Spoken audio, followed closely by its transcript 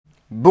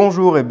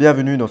Bonjour et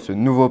bienvenue dans ce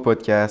nouveau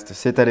podcast.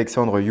 C'est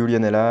Alexandre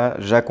Julianella.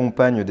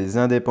 J'accompagne des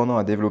indépendants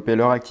à développer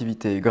leur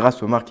activité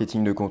grâce au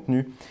marketing de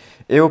contenu.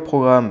 Et au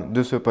programme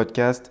de ce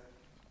podcast,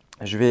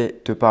 je vais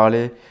te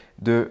parler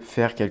de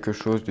faire quelque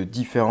chose de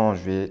différent.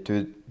 Je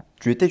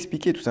vais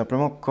t'expliquer tout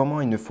simplement comment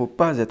il ne faut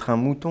pas être un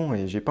mouton.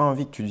 Et j'ai pas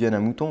envie que tu deviennes un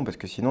mouton parce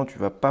que sinon tu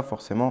vas pas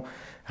forcément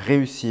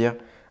réussir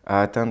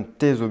à atteindre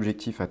tes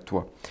objectifs à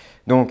toi.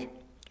 Donc,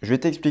 je vais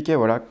t'expliquer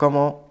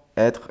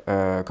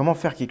comment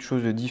faire quelque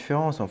chose de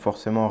différent sans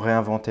forcément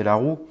réinventer la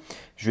roue.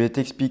 Je vais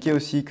t'expliquer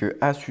aussi que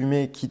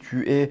assumer qui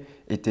tu es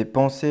et tes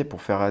pensées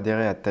pour faire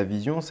adhérer à ta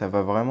vision, ça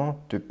va vraiment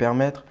te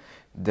permettre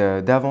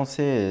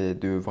d'avancer et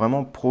de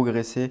vraiment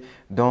progresser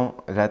dans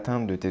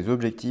l'atteinte de tes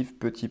objectifs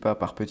petit pas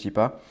par petit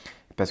pas.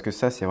 Parce que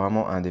ça, c'est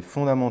vraiment un des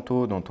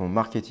fondamentaux dans ton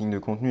marketing de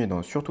contenu et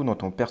surtout dans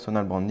ton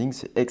personal branding.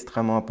 C'est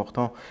extrêmement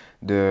important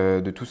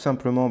de tout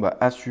simplement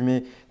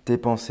assumer tes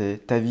pensées,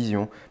 ta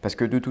vision, parce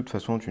que de toute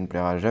façon, tu ne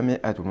plairas jamais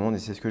à tout le monde. Et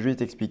c'est ce que je vais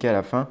t'expliquer à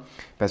la fin,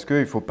 parce qu'il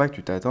ne faut pas que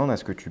tu t'attendes à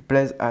ce que tu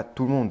plaises à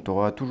tout le monde. Tu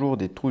auras toujours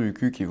des trous du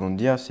cul qui vont te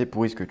dire c'est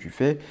pourri ce que tu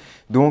fais.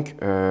 Donc,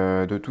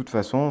 de toute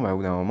façon, au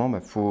bout d'un moment,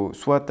 faut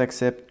soit tu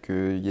acceptes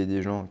qu'il y ait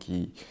des gens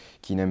qui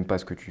n'aiment pas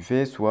ce que tu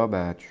fais, soit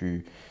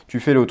tu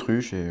fais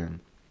l'autruche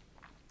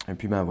et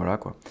puis voilà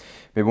quoi.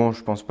 Mais bon,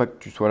 je pense pas que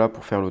tu sois là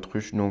pour faire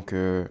l'autruche. Donc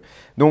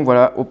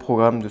voilà, au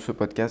programme de ce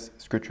podcast,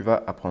 ce que tu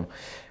vas apprendre.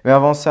 Mais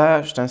avant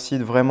ça, je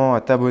t'incite vraiment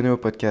à t'abonner au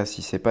podcast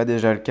si ce n'est pas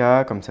déjà le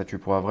cas. Comme ça, tu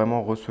pourras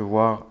vraiment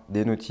recevoir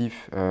des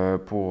notifs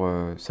pour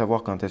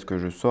savoir quand est-ce que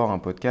je sors un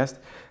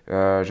podcast.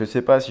 Je ne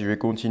sais pas si je vais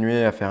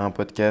continuer à faire un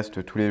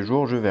podcast tous les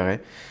jours, je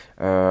verrai.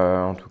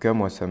 En tout cas,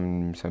 moi, ça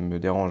me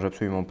dérange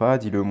absolument pas.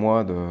 Dis-le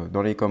moi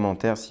dans les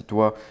commentaires si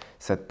toi,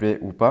 ça te plaît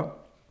ou pas.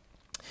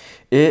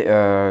 Et tu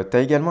as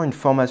également une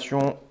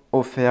formation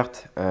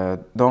offerte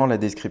dans la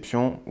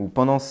description où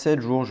pendant 7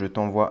 jours, je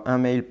t'envoie un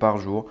mail par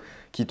jour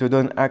qui te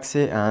donne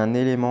accès à un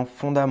élément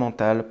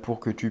fondamental pour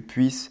que tu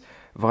puisses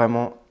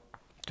vraiment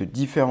te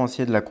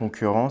différencier de la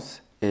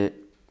concurrence et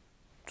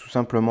tout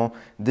simplement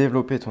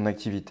développer ton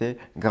activité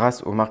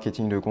grâce au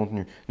marketing de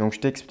contenu. Donc, je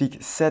t'explique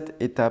 7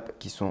 étapes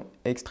qui sont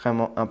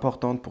extrêmement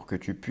importantes pour que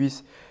tu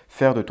puisses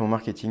faire de ton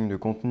marketing de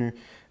contenu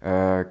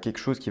quelque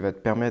chose qui va te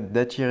permettre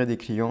d'attirer des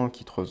clients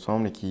qui te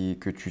ressemblent et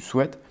que tu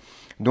souhaites.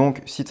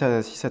 Donc, si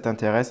ça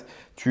t'intéresse,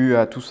 tu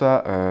as tout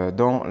ça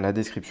dans la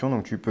description.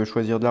 Donc, tu peux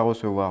choisir de la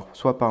recevoir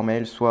soit par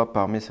mail, soit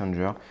par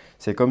Messenger.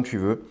 C'est comme tu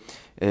veux.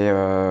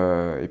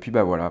 Et puis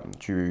voilà,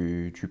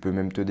 tu peux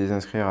même te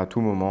désinscrire à tout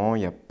moment, il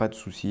n'y a pas de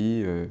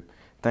souci,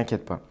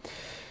 t'inquiète pas.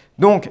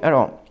 Donc,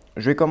 alors,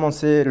 je vais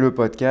commencer le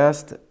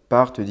podcast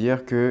par te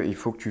dire qu'il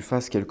faut que tu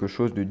fasses quelque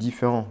chose de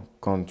différent.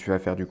 Quand tu vas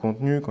faire du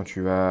contenu, quand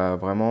tu vas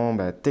vraiment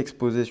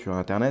t'exposer sur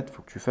Internet, il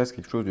faut que tu fasses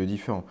quelque chose de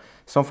différent.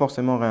 Sans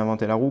forcément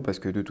réinventer la roue, parce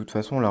que de toute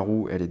façon, la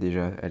roue, elle est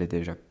déjà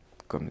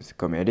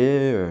comme elle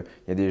est.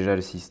 Il y a déjà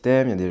le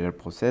système, il y a déjà le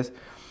process.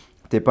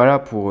 Tu n'es pas là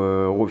pour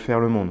refaire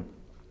le monde.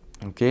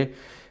 Ok?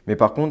 Mais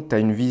par contre, tu as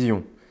une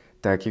vision,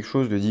 tu as quelque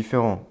chose de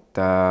différent,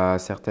 tu as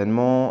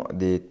certainement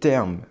des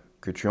termes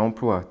que tu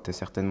emploies, tu as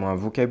certainement un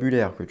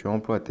vocabulaire que tu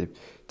emploies, tu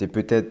es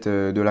peut-être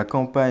de la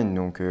campagne,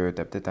 donc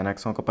tu as peut-être un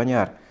accent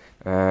campagnard,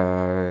 tu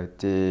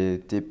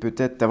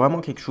as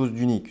vraiment quelque chose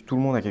d'unique, tout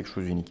le monde a quelque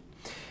chose d'unique.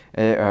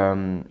 Et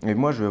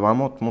moi, je veux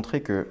vraiment te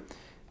montrer que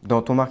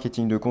dans ton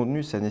marketing de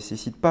contenu, ça ne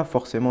nécessite pas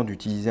forcément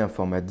d'utiliser un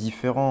format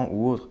différent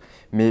ou autre,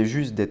 mais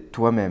juste d'être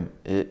toi-même.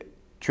 Et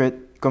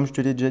comme je te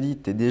l'ai déjà dit,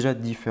 tu es déjà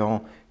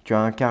différent. Tu as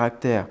un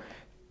caractère,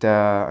 tu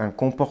as un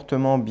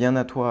comportement bien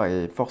à toi.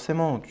 Et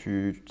forcément,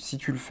 si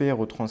tu le fais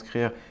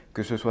retranscrire,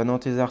 que ce soit dans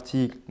tes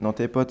articles, dans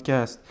tes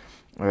podcasts,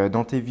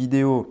 dans tes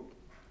vidéos,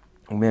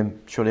 ou même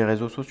sur les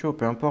réseaux sociaux,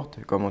 peu importe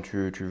comment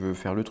tu veux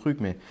faire le truc,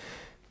 mais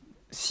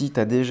si tu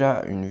as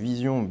déjà une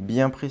vision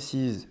bien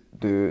précise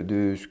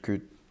de ce que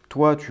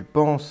toi tu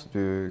penses,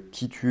 de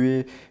qui tu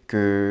es,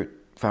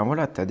 enfin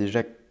voilà, tu es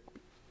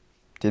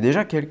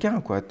déjà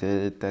quelqu'un, quoi. Tu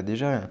as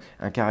déjà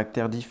un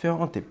caractère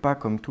différent, tu n'es pas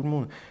comme tout le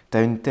monde. Tu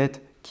as une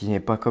tête qui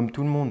n'est pas comme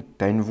tout le monde,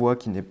 tu as une voix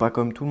qui n'est pas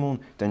comme tout le monde,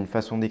 tu as une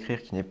façon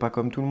d'écrire qui n'est pas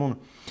comme tout le monde.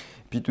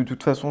 Puis de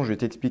toute façon, je vais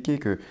t'expliquer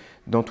que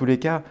dans tous les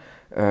cas,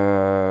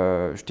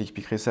 je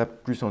t'expliquerai ça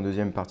plus en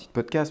deuxième partie de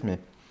podcast, mais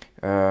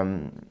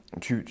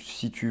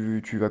si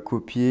tu vas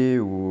copier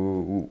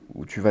ou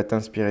tu vas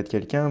t'inspirer de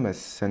quelqu'un,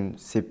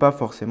 c'est pas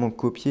forcément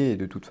copier. Et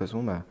de toute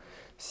façon,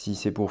 si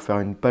c'est pour faire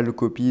une pâle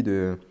copie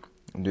de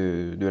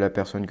la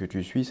personne que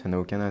tu suis, ça n'a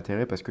aucun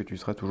intérêt parce que tu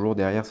seras toujours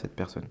derrière cette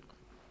personne.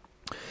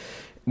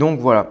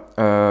 Donc voilà.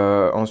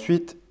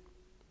 Ensuite,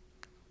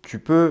 tu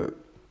peux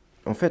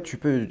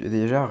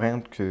déjà, rien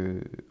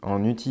que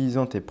en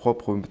utilisant tes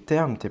propres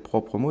termes, tes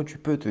propres mots, tu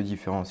peux te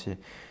différencier.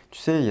 Tu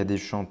sais, il y a des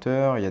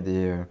chanteurs, il y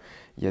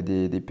a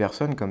des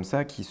personnes comme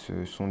ça qui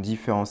se sont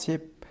différenciées,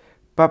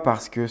 pas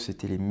parce que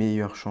c'était les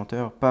meilleurs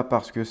chanteurs, pas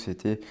parce que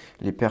c'était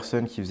les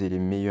personnes qui faisaient les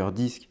meilleurs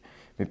disques,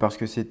 mais parce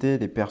que c'était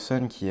des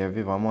personnes qui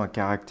avaient vraiment un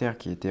caractère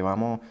qui était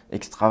vraiment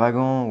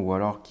extravagant, ou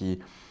alors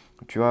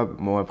tu vois,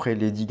 bon après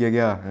Lady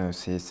Gaga,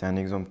 c'est un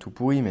exemple tout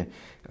pourri, mais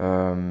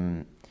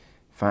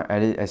enfin,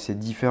 elle s'est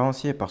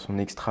différenciée par son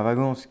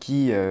extravagance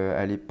qui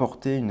allait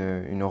porter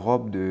une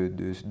robe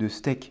de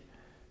steak.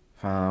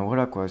 Enfin,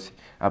 voilà quoi.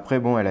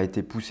 Après, bon, elle a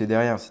été poussée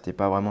derrière. C'était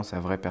pas vraiment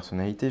sa vraie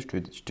personnalité. Je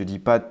te dis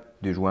pas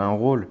de jouer un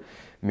rôle,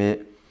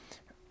 mais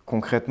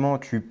concrètement,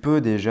 tu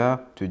peux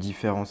déjà te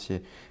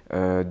différencier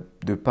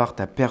de par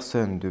ta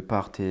personne, de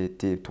par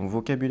ton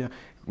vocabulaire.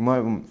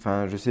 Moi,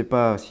 enfin, je sais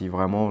pas si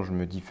vraiment je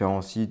me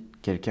différencie de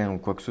quelqu'un ou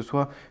quoi que ce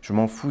soit. Je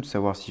m'en fous de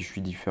savoir si je suis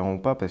différent ou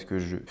pas parce que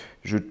je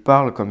te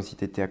parle comme si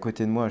tu étais à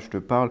côté de moi. Je te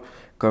parle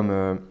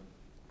comme,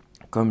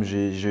 comme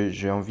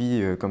j'ai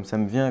envie, comme ça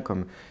me vient,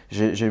 comme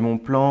j'ai mon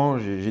plan,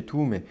 j'ai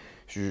tout, mais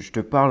je te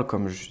parle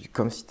comme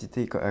si tu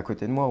étais à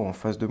côté de moi ou en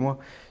face de moi.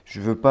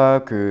 Je veux pas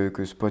que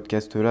ce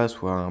podcast-là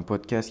soit un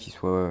podcast qui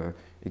soit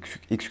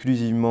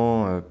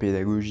exclusivement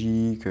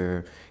pédagogique,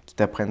 qui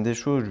t'apprenne des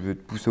choses. Je veux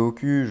te pousser au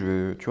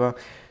cul, tu vois.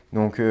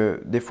 Donc,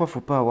 des fois,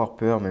 faut pas avoir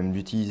peur même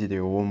d'utiliser des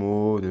gros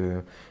mots,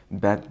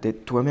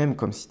 d'être toi-même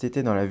comme si tu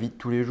étais dans la vie de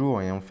tous les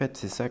jours. Et en fait,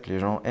 c'est ça que les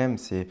gens aiment,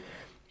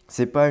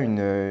 c'est pas une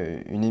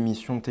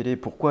émission de télé.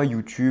 Pourquoi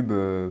YouTube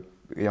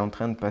est en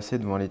train de passer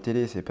devant les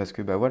télés? C'est parce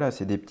que bah voilà,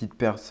 c'est des petites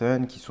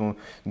personnes qui sont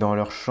dans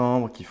leur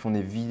chambre, qui font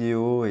des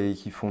vidéos et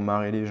qui font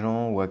marrer les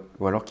gens,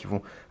 ou alors qui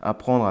vont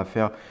apprendre à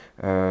faire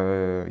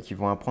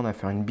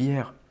une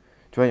bière.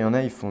 Tu vois, il y en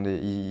a,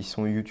 ils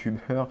sont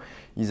youtubeurs,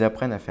 ils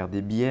apprennent à faire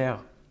des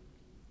bières.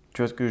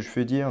 Tu vois ce que je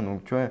veux dire?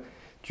 Donc tu vois,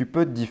 tu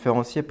peux te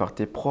différencier par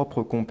tes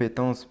propres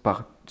compétences,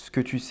 par ce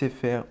que tu sais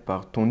faire,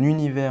 par ton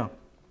univers.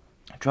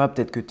 Tu vois,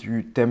 peut-être que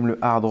tu aimes le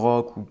hard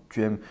rock ou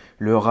tu aimes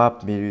le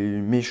rap, mais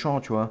méchant,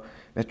 tu vois.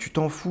 Ben, tu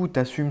t'en fous,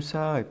 t'assumes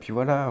ça, et puis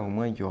voilà, au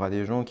moins il y aura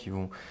des gens qui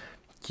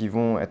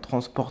vont être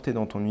transportés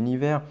dans ton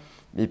univers.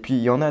 Et puis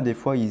il y en a des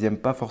fois, ils n'aiment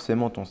pas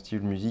forcément ton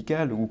style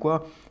musical ou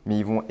quoi, mais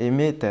ils vont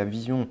aimer ta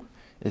vision.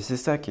 Et c'est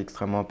ça qui est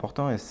extrêmement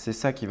important, et c'est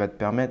ça qui va te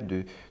permettre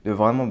de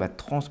vraiment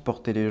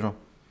transporter les gens.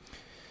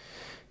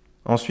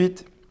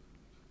 Ensuite,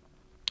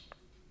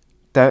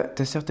 tu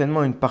as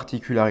certainement une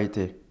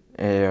particularité.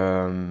 Et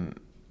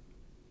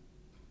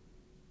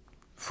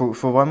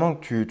faut vraiment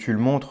que tu le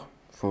montres.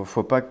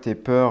 Faut pas que tu aies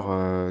peur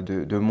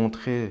de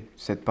montrer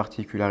cette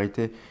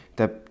particularité.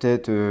 Tu as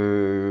peut-être,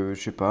 je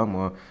sais pas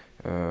moi,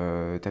 tu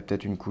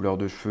peut-être une couleur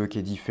de cheveux qui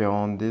est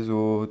différente des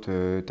autres.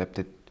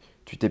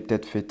 Tu t'es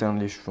peut-être fait teindre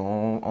les cheveux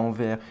en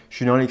vert. Je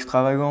suis dans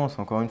l'extravagance,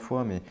 encore une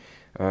fois, mais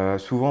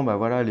souvent, bah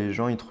voilà, les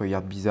gens ils te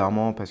regardent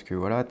bizarrement parce que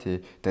voilà, tu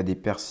as des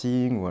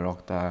piercings ou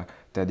alors tu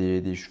as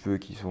des cheveux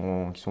qui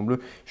sont bleus.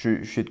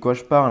 Je sais de quoi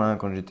je parle, hein.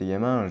 Quand j'étais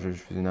gamin, je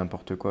faisais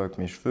n'importe quoi avec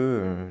mes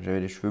cheveux.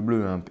 J'avais les cheveux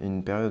bleus hein,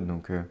 une période.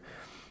 Donc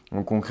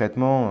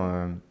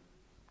concrètement,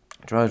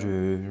 tu vois,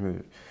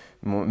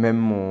 même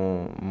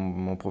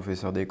mon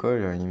professeur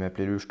d'école, il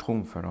m'appelait le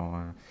Schtroumpf. Alors,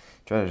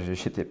 tu vois,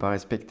 j'étais pas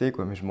respecté,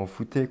 quoi, mais je m'en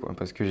foutais, quoi,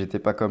 parce que j'étais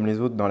pas comme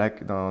les autres dans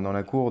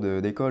la cour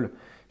d'école.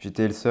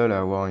 J'étais le seul à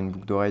avoir une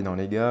boucle d'oreille dans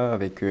les gars,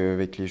 avec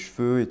les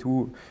cheveux et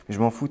tout. Mais je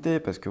m'en foutais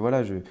parce que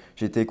voilà,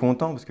 j'étais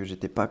content parce que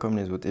j'étais pas comme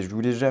les autres. Et je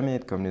voulais jamais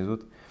être comme les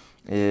autres.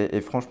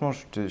 Et franchement,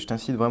 je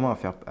t'incite vraiment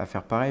à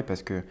faire pareil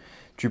parce que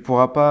tu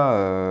pourras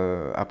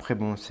pas. Après,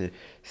 bon,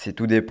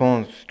 tout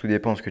dépend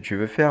ce que tu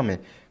veux faire. Mais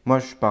moi,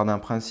 je pars d'un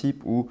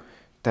principe où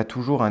tu as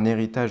toujours un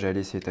héritage à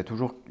laisser. Tu as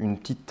toujours une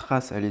petite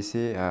trace à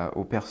laisser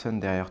aux personnes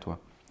derrière toi.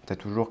 Tu as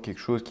toujours quelque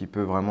chose qui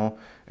peut vraiment.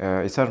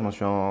 Et ça, je m'en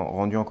suis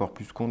rendu encore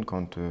plus compte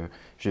quand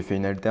j'ai fait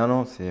une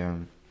alternance.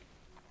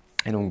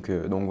 Donc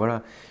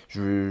voilà,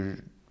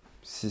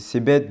 c'est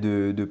bête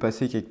de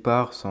passer quelque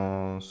part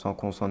sans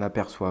qu'on s'en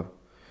aperçoive.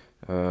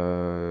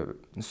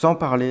 Sans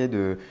parler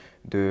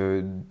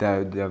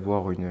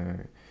d'avoir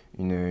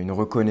une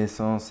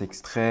reconnaissance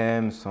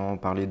extrême, sans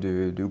parler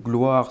de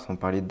gloire, sans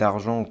parler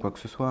d'argent ou quoi que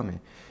ce soit. Mais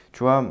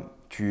tu vois,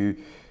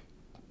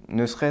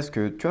 ne serait-ce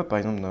que, tu vois, par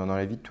exemple, dans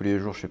la vie de tous les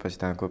jours, je sais pas si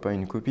tu as un copain ou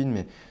une copine,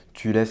 mais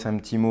tu laisses un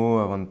petit mot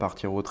avant de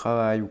partir au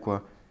travail ou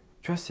quoi.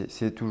 Tu vois,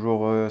 c'est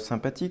toujours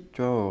sympathique,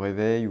 tu vois, au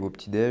réveil ou au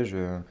petit-déj,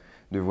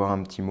 de voir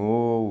un petit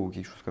mot ou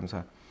quelque chose comme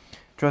ça.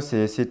 Tu vois,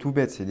 c'est tout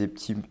bête, c'est des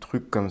petits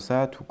trucs comme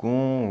ça, tout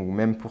con, ou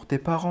même pour tes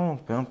parents,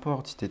 peu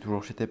importe si tu es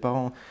toujours chez tes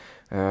parents.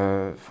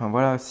 Enfin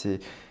voilà, c'est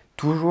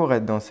toujours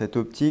être dans cette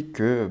optique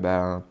que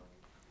ben,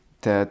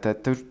 t'as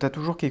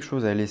toujours quelque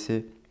chose à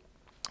laisser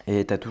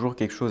et tu as toujours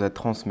quelque chose à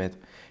transmettre.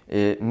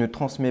 Et ne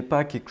transmets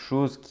pas quelque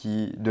chose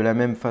qui, de la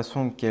même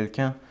façon que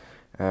quelqu'un,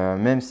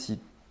 même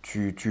si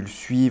tu le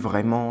suis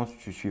vraiment, si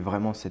tu suis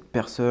vraiment cette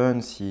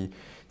personne, si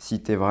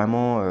tu es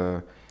vraiment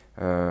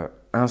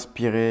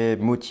inspiré,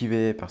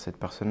 motivé par cette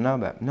personne-là,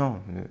 bah non,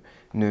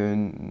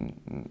 ne,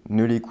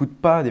 ne l'écoute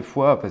pas des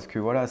fois parce que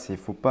voilà,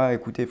 faut pas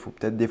écouter, il faut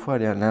peut-être des fois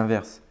aller à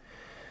l'inverse.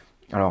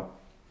 Alors,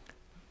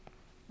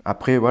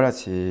 après, voilà,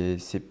 c'est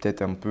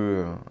peut-être un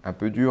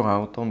peu dur à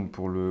entendre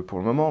pour le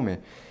moment, mais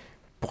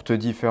pour te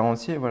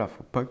différencier, voilà,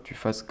 faut pas que tu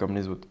fasses comme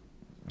les autres.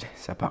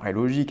 Ça paraît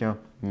logique, hein,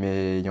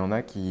 mais il y en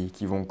a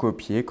qui vont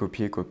copier,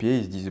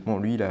 ils se disent, bon,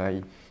 lui, là,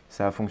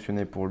 ça a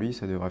fonctionné pour lui,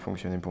 ça devrait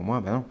fonctionner pour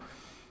moi. Ben non,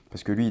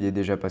 parce que lui, il est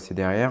déjà passé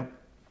derrière,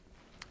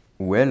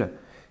 ou elle,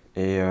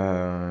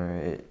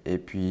 Et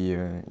puis,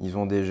 ils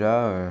ont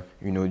déjà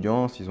une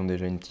audience, ils ont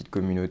déjà une petite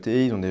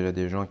communauté, ils ont déjà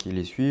des gens qui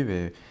les suivent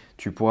et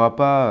tu pourras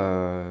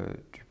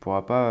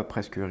pas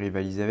presque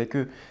rivaliser avec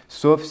eux.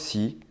 Sauf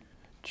si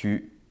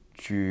tu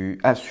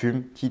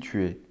assumes qui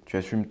tu es, tu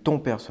assumes ton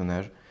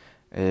personnage.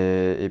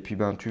 Et puis,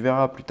 ben, tu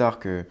verras plus tard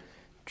que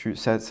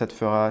ça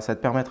te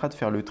permettra de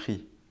faire le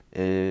tri.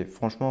 Et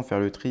franchement, faire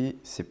le tri,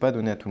 c'est pas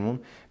donné à tout le monde,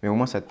 mais au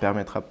moins ça te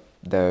permettra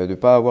de ne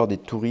pas avoir des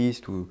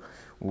touristes ou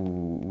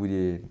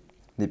des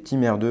petits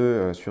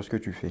merdeux sur ce que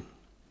tu fais.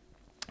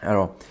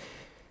 Alors,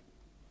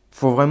 il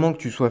faut vraiment que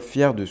tu sois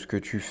fier de ce que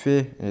tu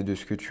fais et de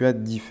ce que tu as de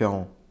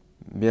différent.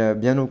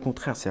 Bien au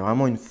contraire, c'est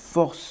vraiment une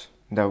force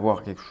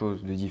d'avoir quelque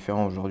chose de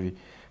différent aujourd'hui.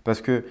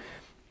 Parce que,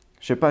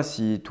 je sais pas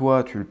si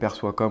toi tu le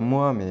perçois comme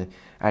moi, mais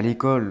à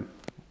l'école,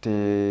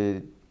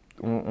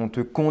 on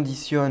te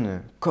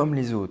conditionne comme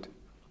les autres.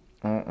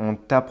 On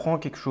t'apprend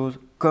quelque chose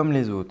comme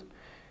les autres.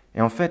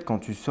 Et en fait, quand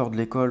tu sors de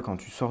l'école, quand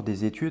tu sors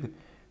des études,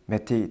 bah,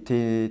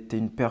 t'es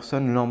une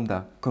personne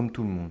lambda, comme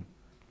tout le monde.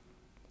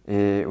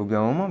 Et au bout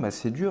d'un moment, bah,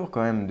 c'est dur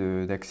quand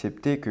même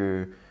d'accepter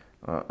que,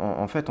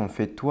 en fait, on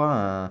fait de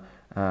toi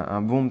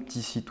un bon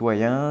petit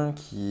citoyen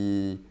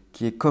qui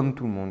est comme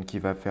tout le monde, qui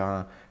va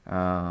faire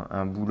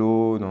un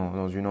boulot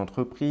dans une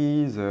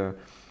entreprise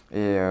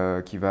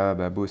qui va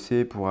bah,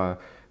 bosser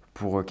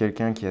pour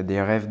quelqu'un qui a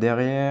des rêves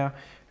derrière.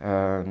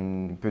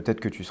 Peut-être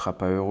que tu ne seras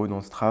pas heureux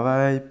dans ce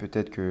travail,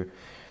 peut-être que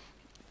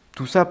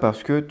tout ça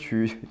parce que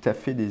tu as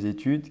fait des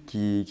études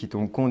qui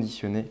t'ont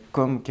conditionné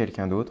comme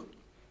quelqu'un d'autre.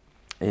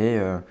 Et,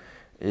 euh,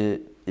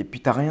 et puis,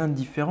 tu n'as rien de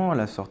différent à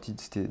la sortie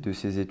de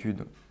ces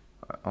études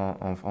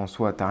en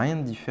soi. Tu n'as rien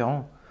de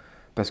différent.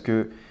 Parce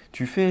que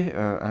tu fais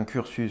un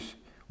cursus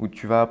où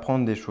tu vas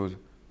apprendre des choses.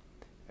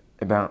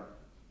 Eh ben,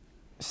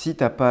 si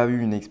tu n'as pas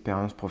eu une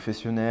expérience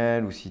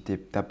professionnelle ou si tu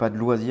n'as pas de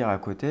loisirs à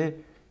côté,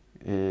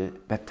 ben,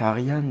 tu n'as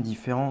rien de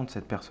différent de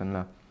cette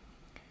personne-là.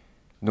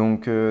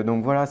 Donc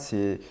voilà,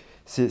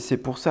 c'est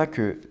pour ça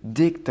que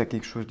dès que tu as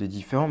quelque chose de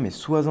différent, mais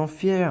sois-en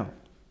fier.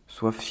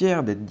 Sois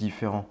fier d'être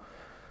différent.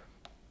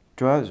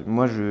 Tu vois,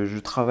 moi je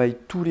travaille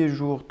tous les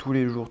jours, tous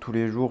les jours, tous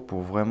les jours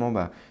pour vraiment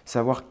bah,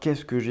 savoir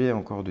qu'est-ce que j'ai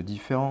encore de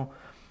différent.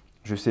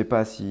 Je ne sais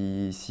pas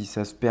si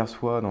ça se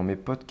perçoit dans mes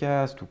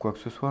podcasts ou quoi que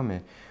ce soit,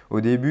 mais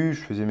au début,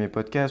 je faisais mes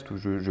podcasts où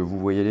je vous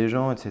voyais les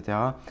gens, etc.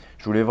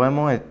 Je voulais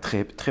vraiment être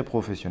très, très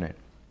professionnel.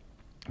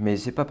 Mais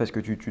c'est pas parce que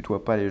tu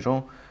tutoies pas les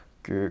gens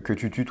que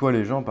tu tutoies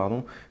les gens,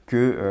 pardon,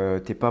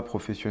 que t'es pas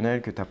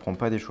professionnel, que t'apprends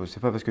pas des choses. C'est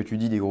pas parce que tu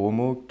dis des gros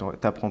mots que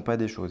t'apprends pas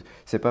des choses.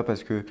 C'est pas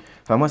parce que,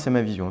 enfin moi c'est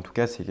ma vision. En tout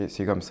cas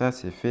c'est comme ça,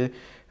 c'est fait.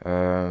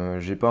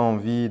 J'ai pas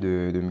envie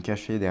de me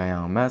cacher derrière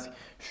un masque.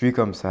 Je suis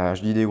comme ça.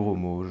 Je dis des gros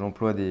mots.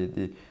 J'emploie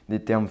des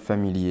termes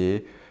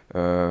familiers.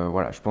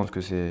 Voilà, je pense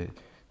que c'est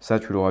ça.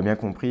 Tu l'auras bien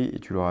compris et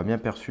tu l'auras bien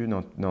perçu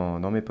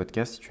dans mes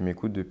podcasts si tu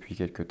m'écoutes depuis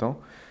quelques temps.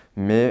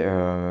 Mais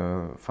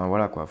enfin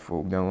voilà quoi,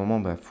 au bout d'un moment,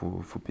 bah,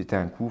 faut péter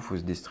un coup, faut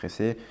se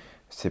déstresser.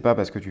 C'est pas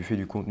parce que tu fais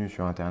du contenu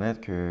sur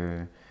Internet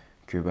que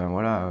ben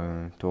voilà,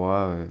 tu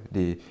auras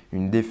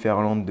une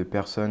déferlante de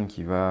personnes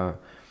qui va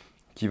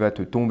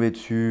te tomber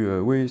dessus.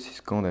 Oui, c'est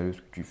scandaleux ce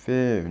que tu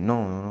fais.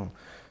 Non, non, non.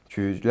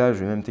 Là, je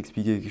vais même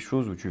t'expliquer quelque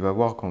chose où tu vas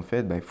voir qu'en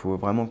fait, bah, il faut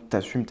vraiment que tu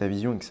assumes ta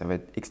vision et que ça va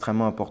être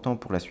extrêmement important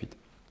pour la suite.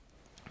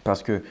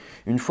 Parce que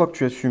une fois que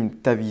tu assumes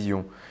ta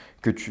vision,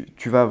 que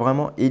tu vas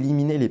vraiment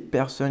éliminer les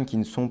personnes qui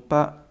ne sont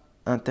pas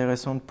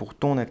intéressantes pour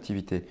ton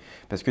activité.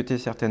 Parce que tu es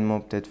certainement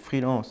peut-être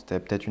freelance, tu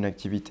as peut-être une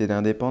activité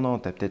d'indépendant,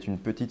 tu as peut-être une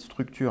petite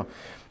structure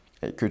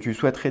que tu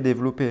souhaiterais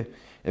développer.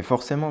 Et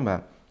forcément,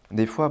 bah,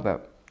 des fois, bah,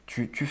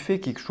 tu fais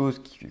quelque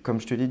chose, comme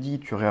je te l'ai dit,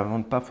 tu ne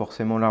réinventes pas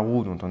forcément la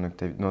roue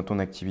dans ton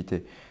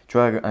activité. Tu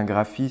vois, un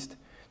graphiste,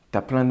 tu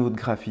as plein d'autres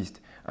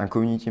graphistes. Un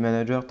community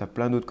manager, tu as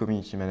plein d'autres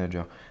community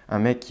managers. Un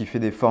mec qui fait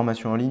des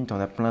formations en ligne, tu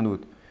en as plein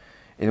d'autres.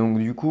 Et donc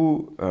du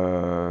coup,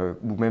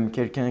 ou même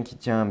quelqu'un qui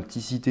tient un petit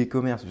site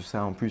e-commerce,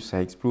 ça en plus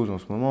ça explose en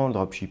ce moment, le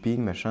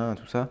dropshipping, machin,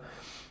 tout ça.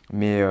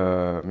 Mais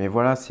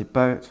voilà, c'est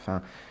pas,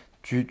 enfin,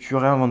 tu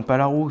réinventes pas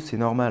la roue, c'est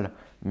normal.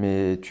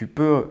 Mais tu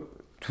peux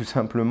tout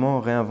simplement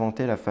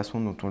réinventer la façon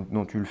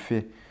dont tu le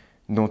fais,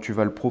 dont tu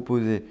vas le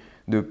proposer,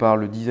 de par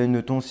le design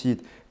de ton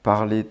site,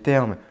 par les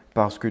termes,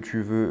 par ce que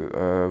tu veux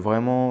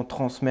vraiment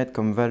transmettre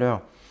comme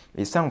valeur.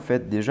 Et ça, en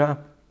fait,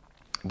 déjà,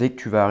 dès que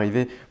tu vas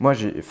arriver, moi,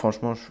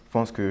 franchement, je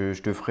pense que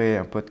je te ferai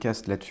un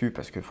podcast là-dessus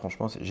parce que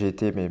franchement, j'ai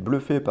été mais,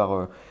 bluffé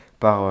par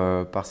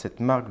cette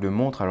marque de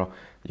montre. Alors,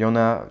 il y en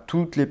a,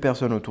 toutes les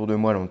personnes autour de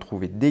moi l'ont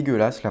trouvé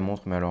dégueulasse, la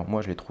montre, mais alors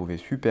moi, je l'ai trouvée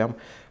superbe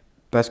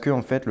parce que,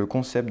 en fait, le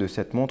concept de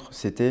cette montre,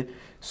 c'était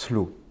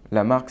slow.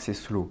 La marque, c'est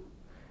slow.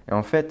 Et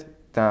en fait,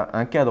 tu as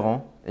un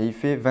cadran et il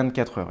fait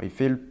 24 heures.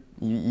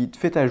 Il te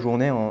fait ta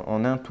journée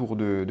en un tour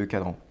de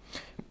cadran.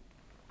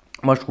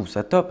 Moi, je trouve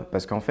ça top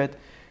parce qu'en fait,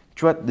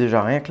 tu vois,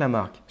 déjà rien que la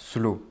marque,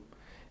 slow,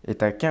 et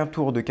tu n'as qu'un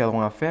tour de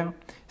cadran à faire,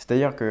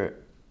 c'est-à-dire que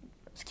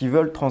ce qu'ils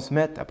veulent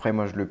transmettre, après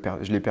moi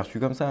je l'ai perçu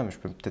comme ça, mais je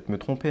peux peut-être me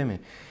tromper,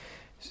 mais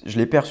je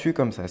l'ai perçu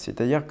comme ça,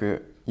 c'est-à-dire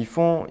que tu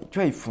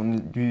vois,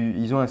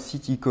 ils ont un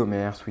site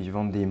e-commerce où ils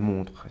vendent des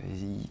montres,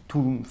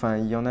 enfin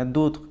il y en a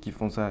d'autres qui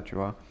font ça, tu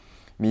vois.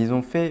 mais ils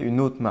ont fait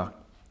une autre marque.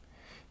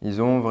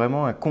 Ils ont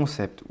vraiment un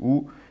concept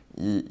où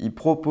ils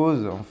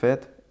proposent en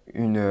fait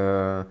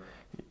une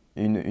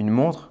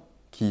montre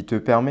qui te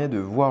permet de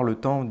voir le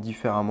temps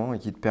différemment et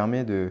qui te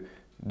permet de,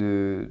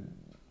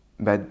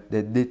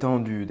 d'être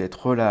détendu,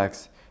 d'être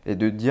relax et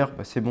de te dire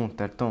c'est bon,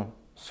 tu as le temps,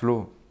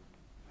 slow,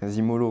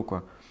 vas-y mollo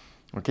quoi.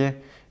 Ok.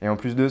 Et en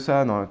plus de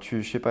ça,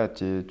 je sais pas,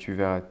 tu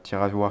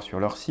iras voir sur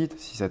leur site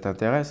si ça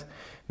t'intéresse,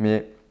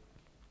 mais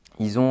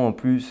ils ont en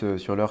plus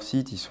sur leur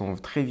site, ils sont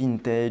très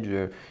vintage,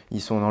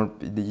 ils sont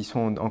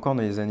encore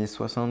dans les années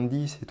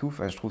 70 et tout.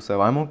 Enfin, je trouve ça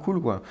vraiment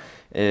cool quoi.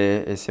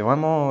 Et c'est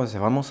vraiment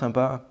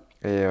sympa.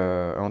 Et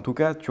en tout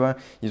cas, tu vois,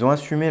 ils ont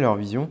assumé leur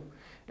vision.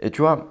 Et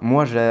tu vois,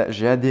 moi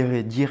j'ai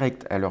adhéré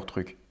direct à leur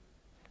truc.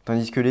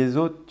 Tandis que les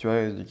autres, tu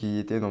vois, qui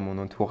étaient dans mon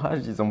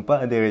entourage, ils n'ont pas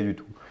adhéré du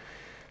tout.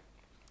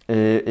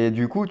 Et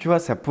du coup, tu vois,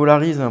 ça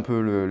polarise un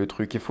peu le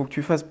truc. Il faut que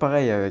tu fasses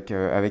pareil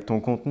avec ton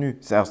contenu.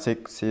 Ça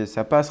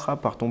passera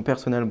par ton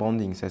personal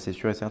branding, ça c'est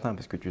sûr et certain,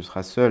 parce que tu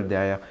seras seul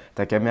derrière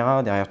ta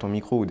caméra, derrière ton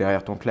micro ou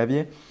derrière ton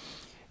clavier.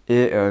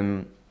 Et,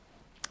 euh,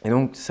 et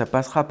donc, ça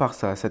passera par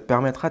ça. Ça te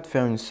permettra de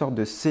faire une sorte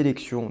de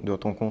sélection de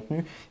ton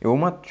contenu. Et au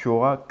moins, tu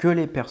auras que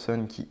les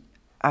personnes qui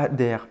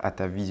adhèrent à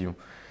ta vision.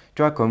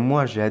 Tu vois, comme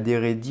moi, j'ai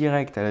adhéré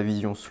direct à la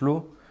vision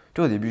slow. Tu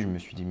vois, au début, je me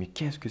suis dit, mais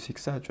qu'est-ce que c'est que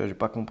ça? Tu vois, j'ai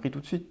pas compris tout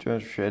de suite. Tu vois,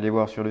 je suis allé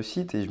voir sur le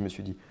site et je me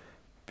suis dit,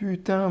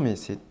 putain, mais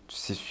c'est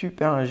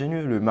super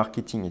ingénieux. Le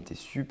marketing était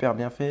super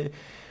bien fait.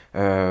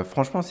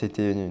 Franchement,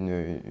 c'était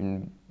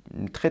une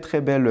très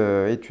très belle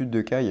étude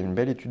de cas. Il y a une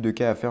belle étude de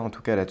cas à faire en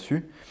tout cas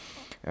là-dessus,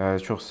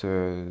 sur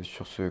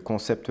ce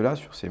concept-là,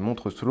 sur ces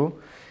montres slow.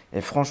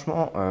 Et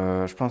franchement,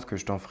 je pense que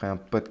je t'en ferai un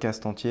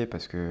podcast entier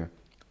parce que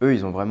eux,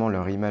 ils ont vraiment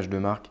leur image de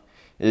marque.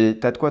 Et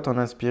tu as de quoi t'en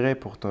inspirer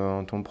pour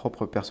ton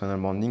propre personal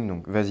branding,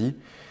 donc vas-y.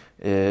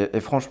 Et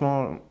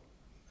franchement,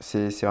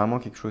 c'est vraiment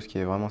quelque chose qui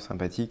est vraiment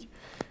sympathique.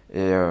 Et,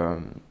 euh,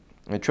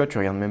 et tu vois, tu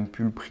regardes même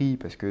plus le prix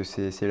parce que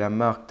c'est la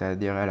marque, tu as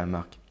adhéré à la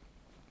marque.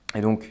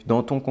 Et donc,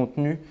 dans ton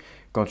contenu,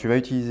 quand tu vas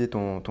utiliser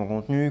ton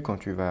contenu, quand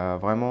tu vas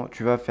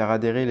faire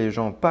adhérer les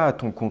gens, pas à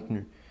ton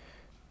contenu,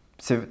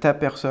 c'est ta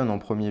personne en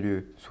premier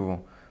lieu,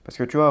 souvent. Parce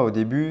que tu vois, au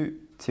début,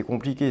 c'est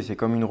compliqué, c'est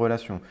comme une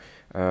relation.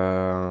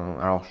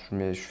 Alors,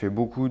 je fais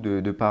beaucoup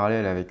de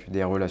parallèles avec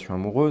des relations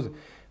amoureuses,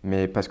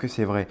 mais parce que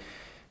c'est vrai.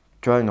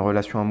 Tu vois, une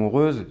relation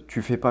amoureuse,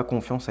 tu fais pas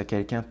confiance à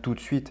quelqu'un tout de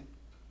suite.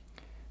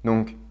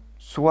 Donc,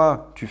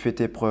 soit tu fais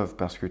tes preuves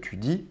parce que tu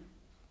dis,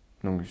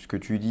 donc ce que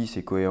tu dis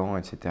c'est cohérent,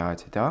 etc.,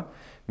 etc.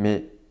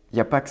 Mais il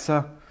n'y a pas que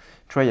ça.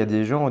 Tu vois, il y a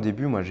des gens au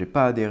début, moi j'ai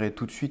pas adhéré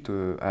tout de suite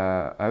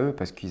à eux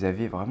parce qu'ils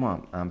avaient vraiment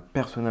un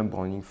personal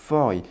branding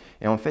fort et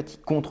en fait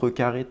ils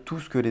contrecarraient tout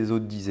ce que les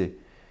autres disaient.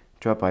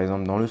 Tu vois, par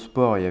exemple dans le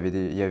sport, il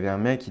y avait un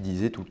mec qui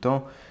disait tout le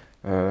temps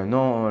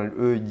non,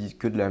 eux ils disent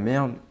que de la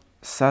merde.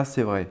 Ça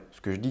c'est vrai,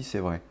 ce que je dis c'est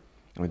vrai.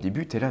 Au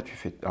début, tu es là, tu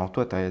fais. Alors,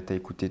 toi, tu as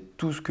écouté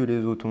tout ce que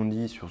les autres ont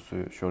dit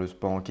sur le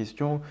sport en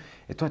question.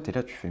 Et toi, tu es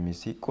là, tu fais, mais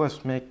c'est quoi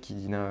ce mec qui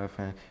dit.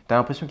 Enfin, tu as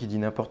l'impression qu'il dit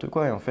n'importe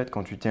quoi. Et en fait,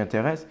 quand tu t'y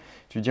intéresses,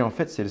 tu dis, en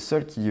fait, c'est le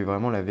seul qui dit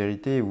vraiment la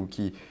vérité ou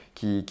qui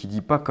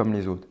dit pas comme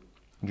les autres.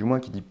 Du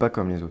moins, qui dit pas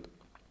comme les autres.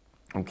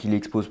 Donc, qui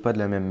l'expose pas de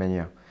la même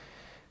manière.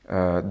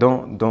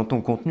 Dans ton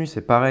contenu,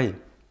 c'est pareil.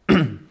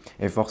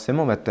 Et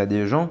forcément, bah, tu as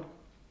des gens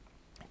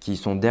qui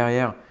sont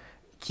derrière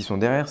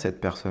cette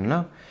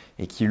personne-là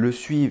et qui le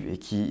suivent et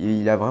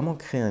il a vraiment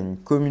créé une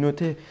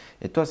communauté.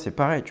 Et toi, c'est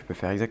pareil, tu peux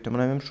faire exactement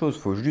la même chose.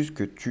 Il faut juste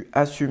que tu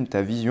assumes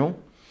ta vision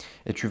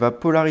et tu vas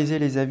polariser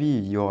les avis.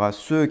 Il y aura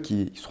ceux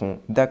qui seront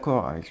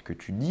d'accord avec ce que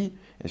tu dis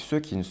et ceux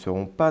qui ne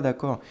seront pas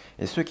d'accord.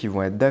 Et ceux qui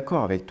vont être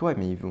d'accord avec toi,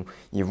 mais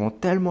ils vont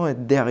tellement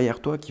être derrière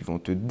toi qu'ils vont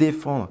te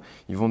défendre.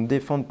 Ils vont te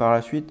défendre par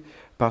la suite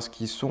parce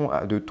qu'ils sont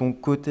de ton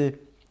côté.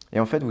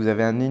 Et en fait, vous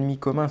avez un ennemi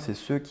commun, c'est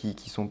ceux qui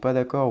ne sont pas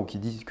d'accord ou qui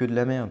disent que de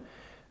la merde.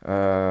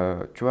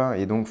 Tu vois,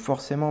 et donc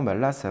forcément, bah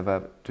là, ça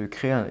va te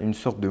créer une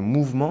sorte de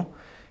mouvement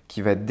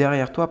qui va être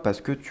derrière toi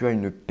parce que tu as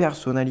une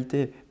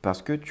personnalité,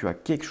 parce que tu as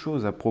quelque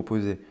chose à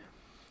proposer.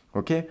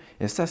 Ok?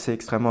 Et ça, c'est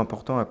extrêmement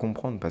important à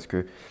comprendre parce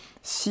que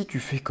si tu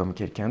fais comme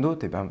quelqu'un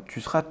d'autre, eh ben, tu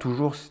seras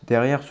toujours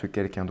derrière ce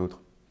quelqu'un d'autre.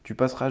 Tu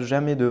passeras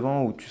jamais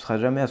devant ou tu seras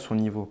jamais à son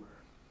niveau.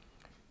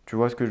 Tu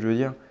vois ce que je veux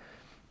dire?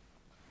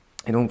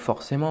 Et donc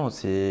forcément,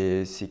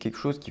 c'est quelque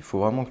chose qu'il faut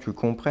vraiment que tu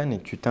comprennes et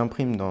que tu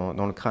t'imprimes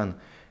dans le crâne.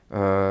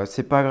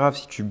 C'est pas grave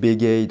si tu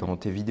bégayes dans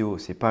tes vidéos,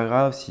 c'est pas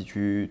grave si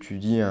tu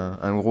dis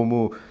un gros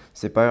mot,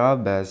 c'est pas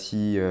grave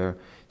si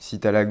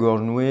tu as la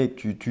gorge nouée et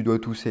que tu dois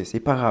tousser, c'est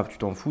pas grave, tu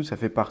t'en fous, ça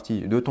fait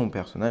partie de ton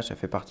personnage, ça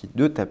fait partie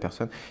de ta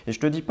personne. Et je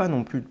te dis pas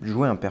non plus de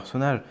jouer un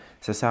personnage,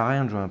 ça sert à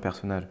rien de jouer un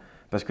personnage.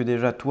 Parce que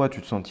déjà, toi,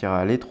 tu te sentiras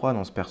à l'étroit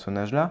dans ce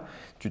personnage-là,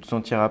 tu te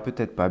sentiras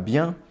peut-être pas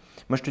bien.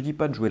 Moi, je te dis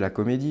pas de jouer la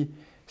comédie.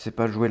 C'est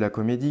pas jouer la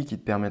comédie qui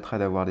te permettra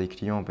d'avoir des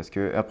clients. Parce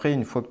que après,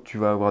 une fois que tu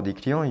vas avoir des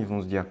clients, ils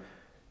vont se dire,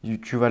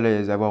 tu vas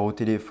les avoir au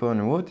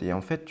téléphone ou autre, et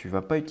en fait, tu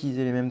vas pas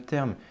utiliser les mêmes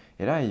termes.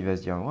 Et là, il va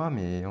se dire, ouais,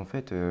 mais en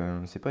fait,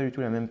 c'est pas du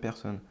tout la même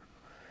personne.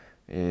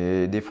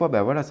 Et des fois,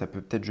 bah voilà, ça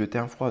peut peut-être jeter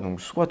un froid. Donc,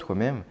 sois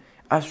toi-même,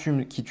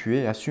 assume qui tu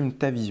es, assume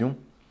ta vision,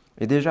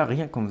 Et déjà,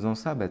 rien qu'en faisant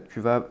ça, tu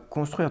vas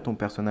construire ton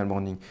personal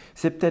branding.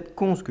 C'est peut-être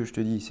con ce que je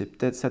te dis,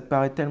 ça te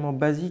paraît tellement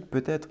basique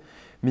peut-être,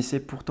 mais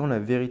c'est pourtant la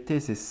vérité.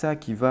 C'est ça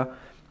qui va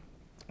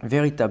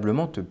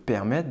véritablement te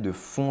permettre de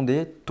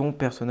fonder ton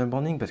personal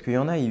branding. Parce qu'il y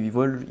en a, ils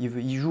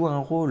jouent un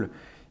rôle.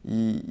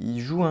 Ils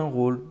jouent un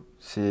rôle.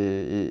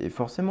 Et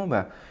forcément,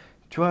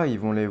 tu vois, ils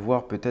vont les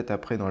voir peut-être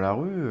après dans la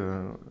rue.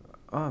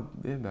 Ah,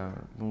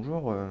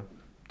 bonjour,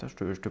 putain,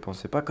 je te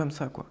pensais pas comme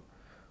ça, quoi.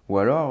 Ou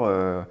alors,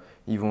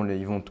 ils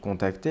vont te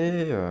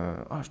contacter.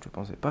 Ah, je te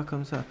pensais pas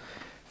comme ça.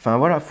 Enfin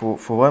voilà, faut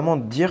vraiment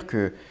te dire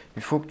qu'il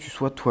faut que tu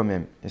sois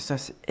toi-même. Et ça,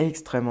 c'est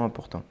extrêmement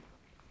important.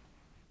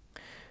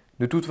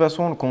 De toute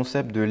façon, le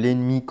concept de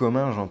l'ennemi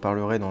commun, j'en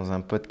parlerai dans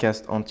un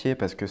podcast entier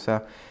parce que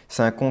ça,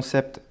 c'est un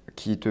concept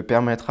qui te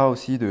permettra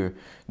aussi de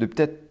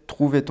peut-être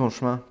trouver ton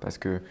chemin parce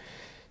que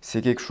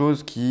c'est quelque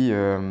chose qui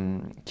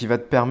va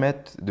te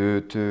permettre de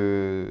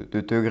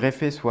te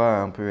greffer soit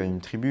un peu à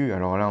une tribu.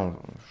 Alors là,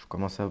 je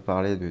commence à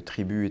parler de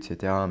tribu,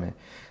 etc. Mais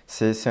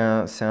c'est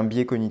un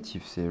biais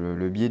cognitif, c'est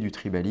le biais du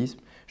tribalisme.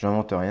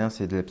 J'invente rien,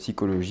 c'est de la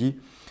psychologie.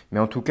 Mais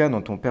en tout cas,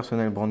 dans ton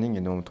personal branding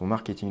et dans ton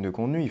marketing de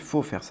contenu, il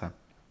faut faire ça.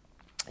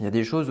 Il y a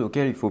des choses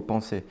auxquelles il faut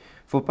penser.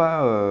 Faut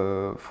pas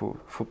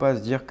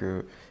se dire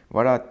que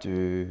voilà,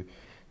 tu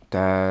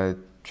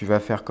vas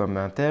faire comme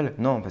un tel.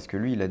 Non, parce que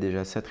lui, il a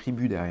déjà sa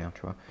tribu derrière,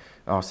 tu vois.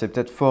 Alors c'est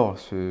peut-être fort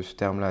ce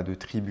terme-là de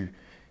tribu.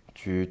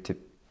 T'es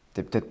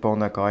peut-être pas en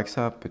accord avec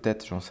ça,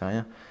 peut-être, j'en sais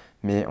rien.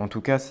 Mais en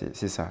tout cas,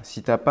 c'est ça.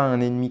 Si t'as pas un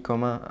ennemi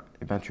commun,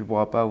 eh ben, tu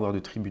pourras pas avoir de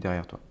tribu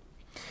derrière toi.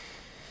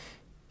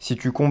 Si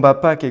tu combats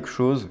pas quelque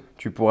chose,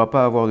 tu pourras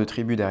pas avoir de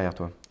tribu derrière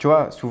toi. Tu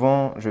vois,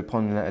 souvent, je vais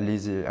prendre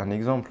un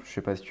exemple. Je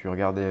sais pas si tu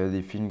regardes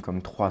des films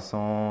comme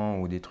 300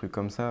 ou des trucs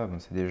comme ça. Bon,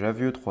 c'est déjà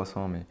vieux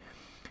 300, mais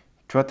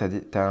tu vois,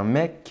 t'as un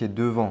mec qui est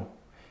devant.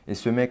 Et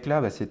ce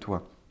mec-là, c'est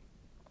toi.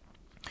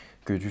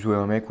 Que tu sois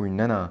un mec ou une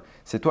nana,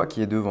 c'est toi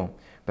qui es devant.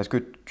 Parce que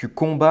tu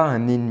combats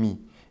un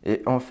ennemi.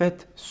 Et en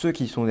fait, ceux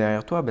qui sont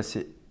derrière toi,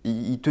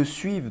 ils te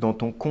suivent dans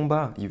ton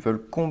combat. Ils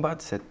veulent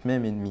combattre ce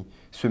même ennemi.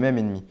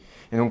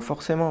 Et donc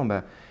forcément,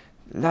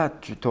 là,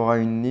 tu auras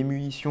une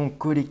émulsion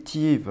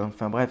collective.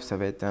 Enfin bref, ça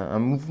va être un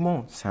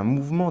mouvement. C'est un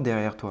mouvement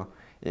derrière toi.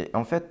 Et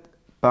en fait,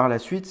 par la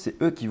suite, c'est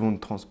eux qui vont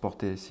te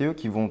transporter. C'est eux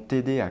qui vont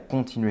t'aider à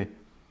continuer.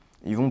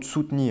 Ils vont te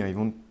soutenir. Ils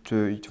vont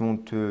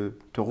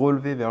te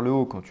relever vers le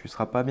haut quand tu ne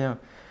seras pas bien.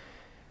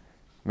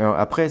 Mais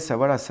après,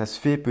 ça se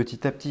fait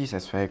petit à petit. Ça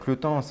se fait avec le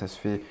temps. Ça se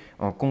fait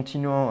en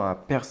continuant,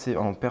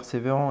 en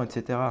persévérant,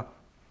 etc.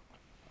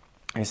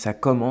 Et ça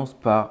commence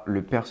par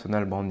le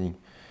personal branding.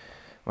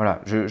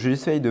 Voilà,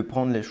 j'essaye de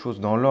prendre les choses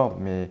dans l'ordre,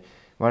 mais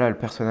voilà, le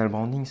personal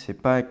branding, c'est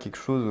pas quelque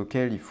chose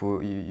auquel il faut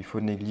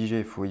négliger,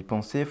 il faut y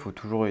penser, il faut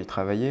toujours y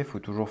travailler, il faut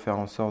toujours faire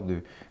en sorte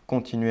de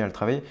continuer à le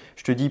travailler.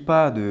 Je te dis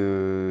pas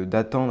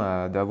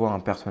d'attendre d'avoir un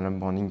personal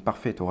branding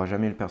parfait, tu n'auras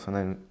jamais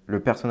le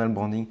personal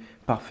branding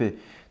parfait,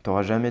 tu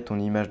n'auras jamais ton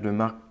image de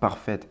marque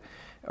parfaite.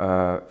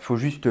 Faut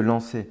juste te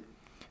lancer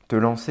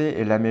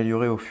et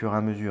l'améliorer au fur et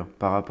à mesure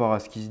par rapport à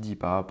ce qui se dit,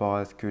 par rapport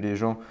à ce que les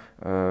gens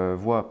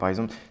voient. Par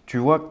exemple, tu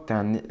vois que tu as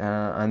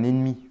un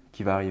ennemi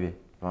qui va arriver.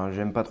 Enfin,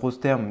 j'aime pas trop ce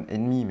terme,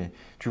 ennemi, mais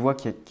tu vois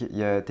que tu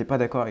n'es pas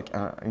d'accord avec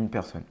une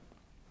personne.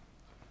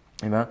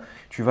 Eh ben,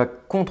 tu vas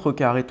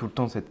contrecarrer tout le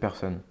temps cette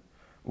personne.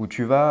 Ou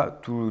tu vas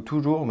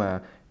toujours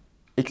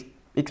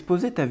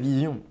exposer ta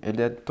vision. Et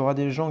tu auras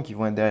des gens qui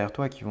vont être derrière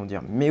toi qui vont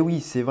dire « Mais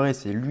oui, c'est vrai,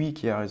 c'est lui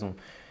qui a raison ».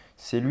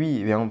 C'est lui,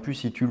 et en plus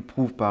si tu le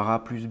prouves par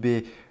A plus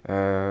B,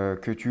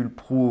 que tu le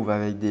prouves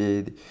avec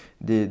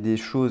des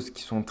choses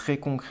qui sont très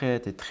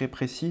concrètes et très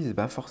précises,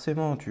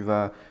 forcément tu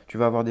vas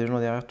avoir des gens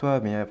derrière toi,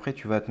 mais après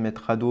tu vas te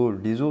mettre à dos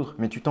les autres,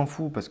 mais tu t'en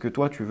fous parce que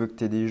toi tu veux que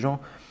tu aies des gens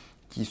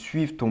qui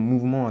suivent ton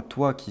mouvement à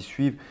toi, qui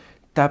suivent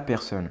ta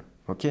personne,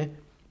 ok?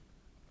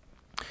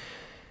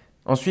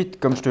 Ensuite,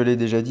 comme je te l'ai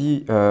déjà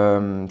dit,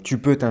 tu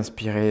peux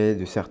t'inspirer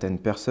de certaines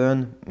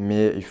personnes,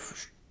 mais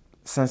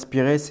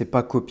s'inspirer, c'est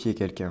pas copier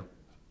quelqu'un.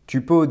 Tu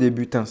peux au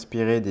début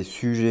t'inspirer des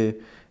sujets,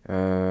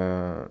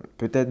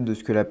 peut-être de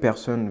ce que la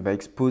personne va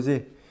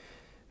exposer,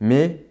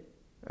 mais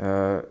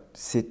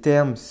ses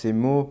termes, ses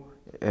mots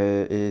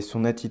et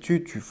son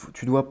attitude,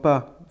 tu dois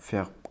pas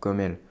faire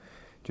comme elle.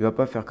 Tu dois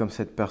pas faire comme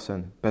cette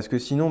personne. Parce que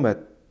sinon,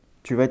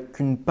 tu vas être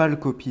qu'une pâle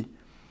copie.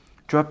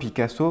 Tu vois,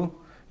 Picasso,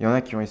 il y en a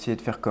qui ont essayé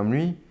de faire comme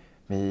lui,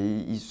 mais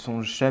ils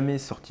sont jamais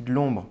sortis de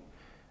l'ombre.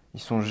 Ils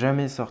sont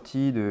jamais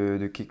sortis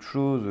de quelque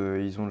chose.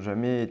 Ils n'ont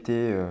jamais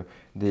été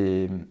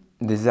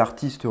des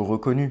artistes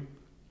reconnus.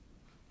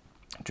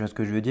 Tu vois ce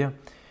que je veux dire?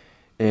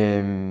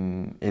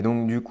 Et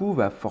donc du coup,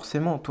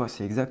 forcément, toi,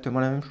 c'est exactement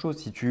la même chose.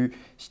 Si tu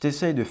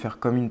essayes de faire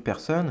comme une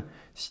personne,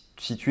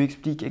 si tu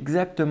expliques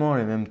exactement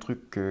les mêmes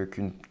trucs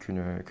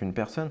qu'une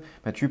personne,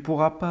 tu ne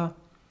pourras pas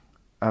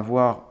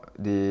avoir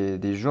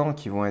des gens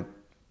qui vont être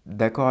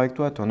d'accord avec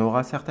toi. Tu en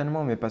auras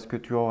certainement, mais parce que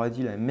tu auras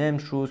dit la même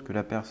chose que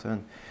la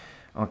personne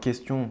en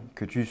question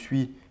que tu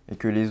suis et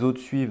que les autres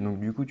suivent. Donc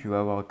du coup, tu vas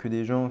avoir que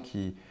des gens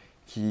qui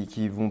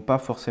vont pas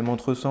forcément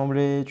te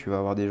ressembler. Tu vas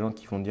avoir des gens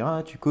qui vont te dire «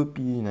 Ah, tu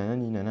copies,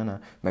 nanani,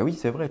 nanana ». Bah oui,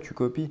 c'est vrai, tu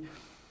copies.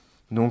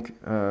 Donc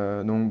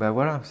bah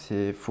voilà,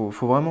 faut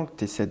vraiment que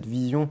tu aies cette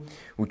vision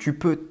où tu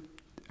peux.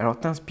 Alors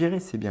t'inspirer,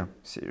 c'est bien.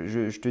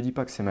 Je te dis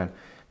pas que c'est mal.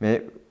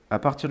 Mais à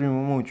partir du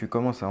moment où tu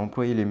commences à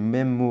employer les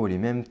mêmes mots, les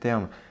mêmes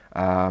termes,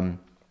 à,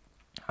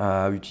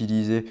 à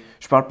utiliser.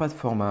 Je parle pas de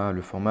format.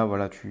 Le format,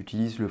 voilà, tu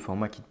utilises le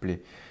format qui te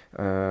plaît.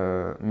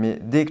 Mais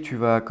dès que tu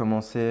vas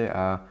commencer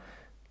à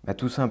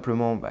tout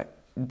simplement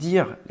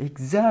dire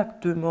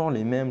exactement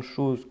les mêmes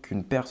choses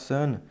qu'une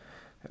personne,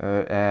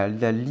 à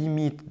la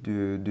limite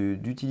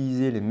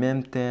d'utiliser les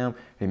mêmes termes,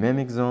 les mêmes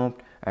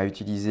exemples, à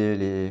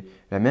utiliser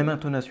la même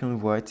intonation de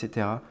voix,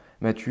 etc.,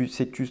 tu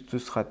sais que tu te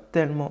seras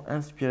tellement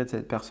inspiré de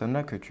cette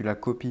personne-là que tu la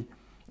copies.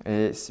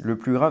 Et le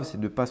plus grave, c'est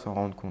de ne pas s'en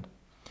rendre compte.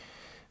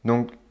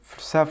 Donc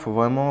ça, il faut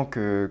vraiment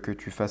que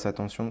tu fasses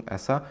attention à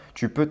ça.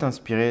 Tu peux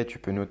t'inspirer, tu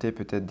peux noter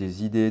peut-être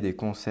des idées, des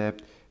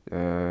concepts,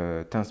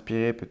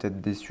 t'inspirer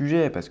peut-être des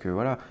sujets, parce que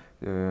voilà,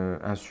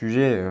 un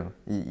sujet,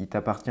 il ne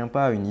t'appartient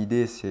pas, une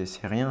idée, c'est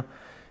rien.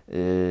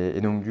 Et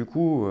donc du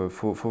coup,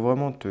 faut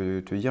vraiment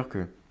te dire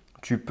que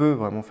tu peux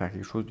vraiment faire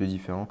quelque chose de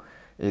différent.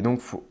 Et donc,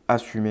 il faut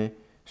assumer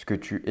ce que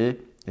tu es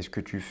et ce que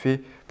tu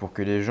fais pour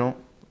que les gens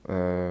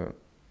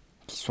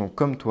qui sont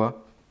comme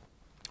toi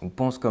ou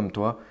pensent comme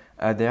toi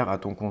adhèrent à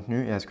ton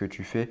contenu et à ce que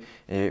tu fais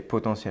et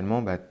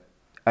potentiellement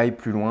aillent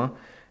plus loin,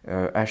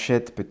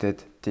 achètent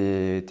peut-être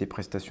tes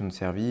prestations de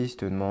service,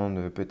 te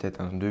demandent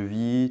peut-être un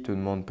devis, te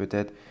demandent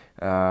peut-être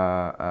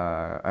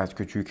à ce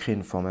que tu crées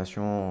une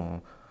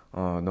formation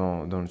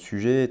dans le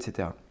sujet,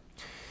 etc.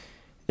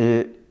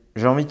 Et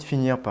j'ai envie de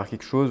finir par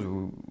quelque chose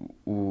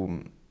où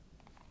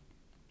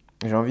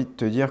j'ai envie de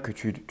te dire que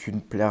tu ne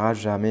plairas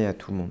jamais à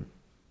tout le monde.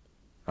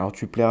 Alors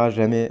tu plairas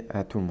jamais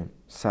à tout le monde.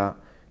 Ça,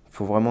 il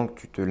faut vraiment que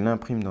tu te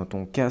l'imprimes dans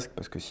ton casque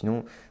parce que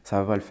sinon,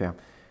 ça va pas le faire.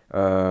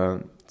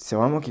 C'est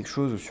vraiment quelque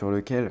chose sur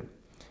lequel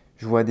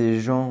je vois des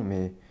gens,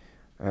 mais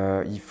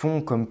ils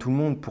font comme tout le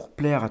monde pour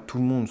plaire à tout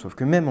le monde. Sauf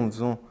que même en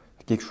faisant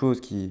quelque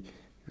chose qui,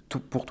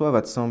 pour toi,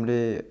 va te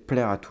sembler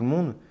plaire à tout le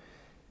monde,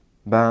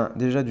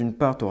 déjà d'une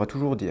part, tu auras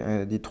toujours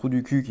des trous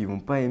du cul qui vont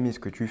pas aimer ce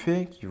que tu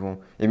fais,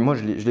 et moi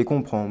je les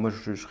comprends. Moi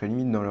je serais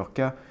limite dans leur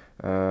cas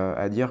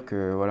à dire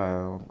que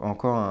voilà,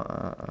 encore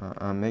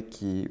un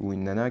mec ou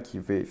une nana qui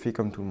fait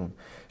comme tout le monde.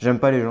 J'aime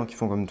pas les gens qui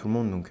font comme tout le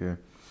monde, donc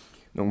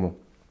bon.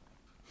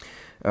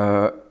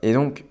 Et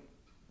donc,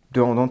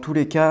 dans tous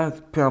les cas,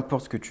 peu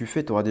importe ce que tu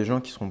fais, tu auras des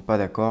gens qui seront pas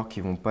d'accord, qui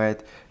vont pas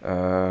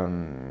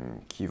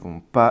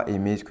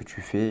aimer ce que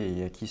tu fais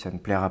et à qui ça ne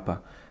plaira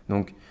pas.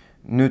 Donc,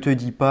 ne te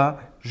dis pas,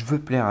 je veux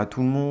plaire à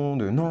tout le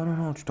monde. Non, non,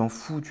 non, tu t'en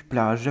fous, tu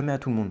plairas jamais à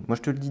tout le monde. Moi,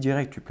 je te le dis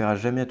direct, tu plairas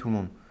jamais à tout le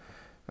monde.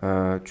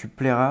 Tu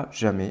plairas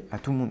jamais à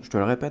tout le monde. Je te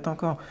le répète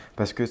encore,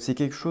 parce que c'est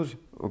quelque chose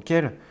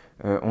auquel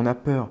on a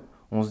peur.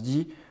 On se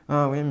dit,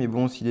 ah ouais, mais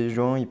bon, si les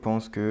gens, ils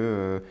pensent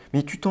que...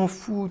 Mais tu t'en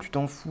fous,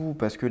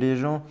 parce que les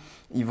gens,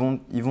 ils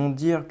vont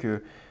dire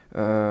que...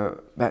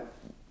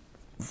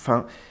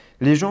 Enfin,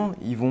 les gens,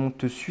 ils vont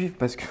te suivre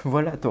parce que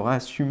voilà, tu auras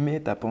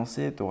assumé ta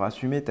pensée, tu auras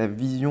assumé ta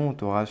vision,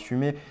 tu auras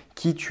assumé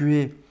qui tu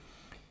es.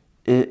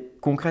 Et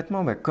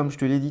concrètement, comme je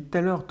te l'ai dit tout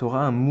à l'heure, tu auras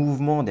un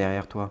mouvement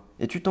derrière toi.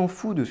 Et tu t'en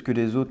fous de ce que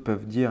les autres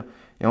peuvent dire.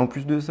 Et en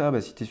plus de ça,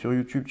 si tu es sur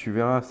YouTube, tu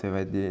verras, ça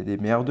va être des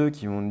merdeux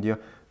qui vont te dire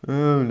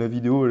la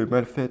vidéo elle est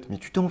mal faite. Mais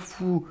tu t'en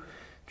fous,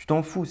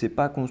 c'est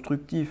pas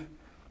constructif.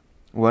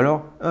 Ou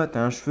alors,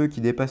 t'as un cheveu qui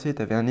dépassait,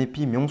 t'avais un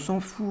épi, mais on s'en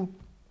fout.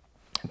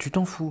 Tu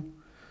t'en fous.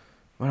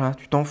 Voilà,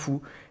 tu t'en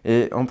fous.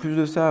 Et en plus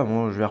de ça,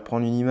 bon, je vais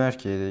reprendre une image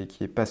qui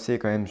est passée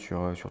quand même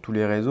sur tous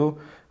les réseaux.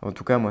 En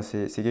tout cas, moi,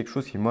 c'est quelque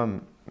chose qui, moi,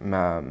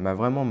 m'a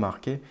vraiment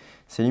marqué.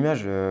 C'est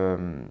l'image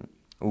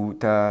où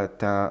tu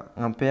as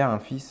un père, un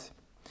fils.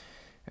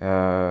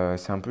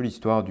 C'est un peu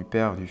l'histoire du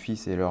père, du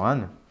fils et leur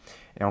âne.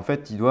 Et en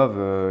fait, ils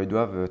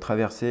doivent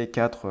traverser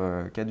quatre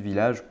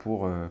villages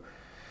pour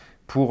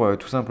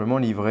tout simplement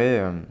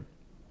livrer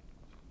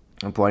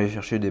pour aller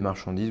chercher des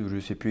marchandises ou je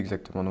ne sais plus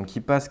exactement. Donc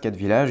ils passent 4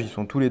 villages, ils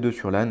sont tous les deux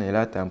sur l'âne et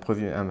là tu as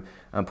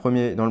dans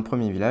le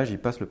premier village, ils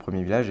passent le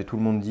premier village et tout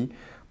le monde dit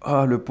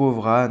oh le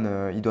pauvre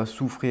âne, il doit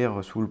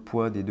souffrir sous le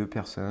poids des deux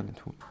personnes et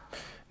tout.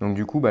 Donc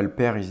du coup le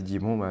père il se dit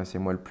bon c'est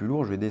moi le plus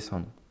lourd, je vais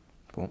descendre.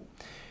 Bon.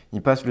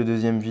 Il passe le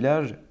deuxième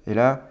village et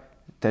là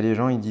tu as les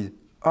gens ils disent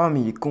oh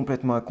mais il est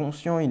complètement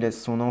inconscient, il laisse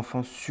son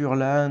enfant sur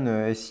l'âne,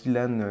 et si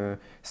l'âne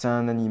c'est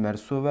un animal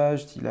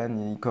sauvage, si l'âne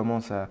il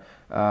commence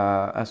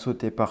à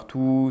sauter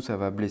partout, ça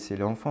va blesser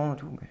l'enfant et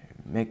tout.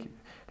 Mais, mec,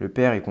 le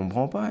père il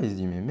comprend pas, il se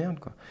dit mais merde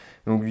quoi.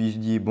 Donc lui il se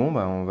dit bon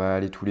on va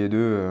aller tous les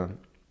deux,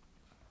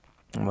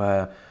 on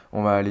va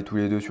aller tous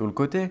les deux sur le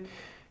côté.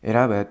 Et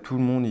là tout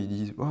le monde ils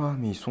disent oh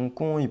mais ils sont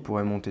cons, ils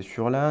pourraient monter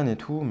sur l'âne et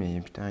tout,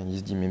 mais putain il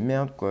se dit mais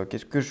merde quoi,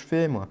 qu'est-ce que je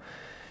fais moi?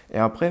 Et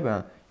après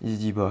il se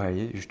dit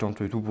allez, je tente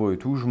le tout pour le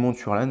tout, je monte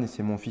sur l'âne et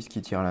c'est mon fils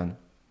qui tire l'âne.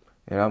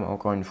 Et là,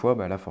 encore une fois,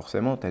 là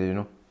forcément, tu as les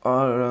gens. Oh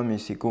là là, mais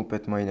c'est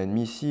complètement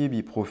inadmissible,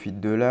 il profite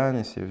de l'âne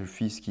et c'est le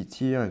fils qui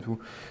tire et tout.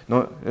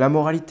 Non, la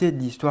moralité de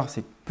l'histoire,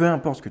 c'est que peu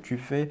importe ce que tu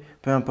fais,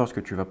 peu importe ce que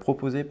tu vas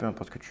proposer, peu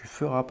importe ce que tu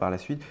feras par la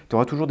suite, tu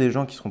auras toujours des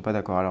gens qui ne seront pas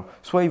d'accord. Alors,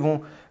 soit ils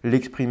vont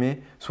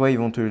l'exprimer, soit ils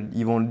vont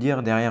le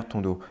dire derrière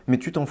ton dos. Mais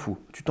tu t'en fous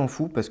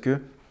parce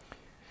que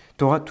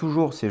tu auras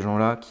toujours ces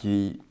gens-là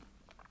qui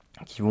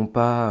vont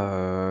pas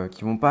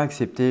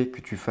accepter que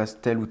tu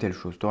fasses telle ou telle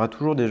chose. Tu auras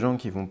toujours des gens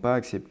qui vont pas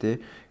accepter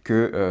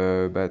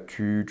que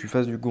tu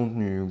fasses du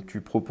contenu, que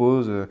tu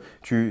proposes,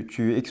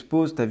 tu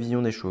exposes ta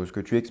vision des choses, que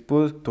tu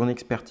exposes ton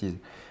expertise.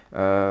 Tu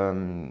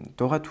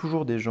auras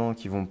toujours des gens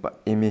qui vont pas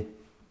aimer,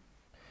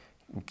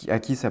 à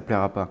qui ça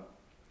plaira pas.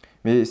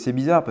 Mais c'est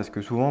bizarre parce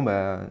que souvent,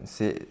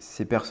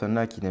 ces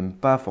personnes-là qui n'aiment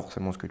pas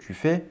forcément ce que tu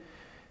fais,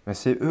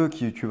 c'est eux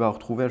qui tu vas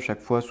retrouver à chaque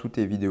fois sous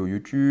tes vidéos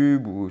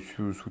YouTube ou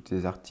sous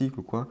tes articles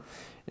ou quoi.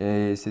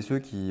 Et c'est ceux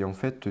qui en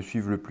fait te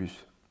suivent le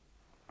plus.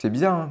 C'est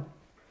bizarre, hein?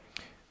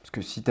 Parce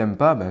que si t'aimes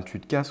pas, tu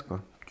te casses quoi,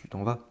 tu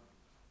t'en vas.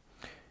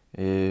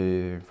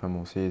 Et enfin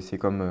bon, c'est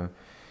comme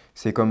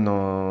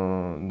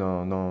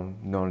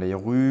dans les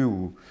rues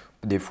où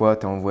des fois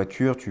tu es en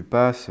voiture, tu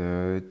passes,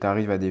 tu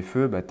arrives à des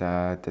feux, tu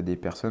as des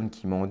personnes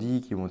qui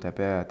mendient, qui vont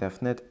taper à ta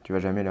fenêtre. Tu vas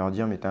jamais leur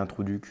dire mais t'as un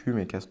trou du cul,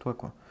 mais casse-toi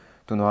quoi.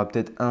 Tu en auras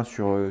peut-être un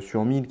sur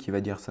 1000 qui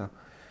va dire ça.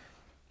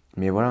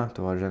 Mais voilà,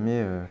 tu n'auras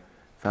jamais.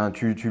 Enfin,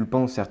 tu le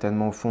penses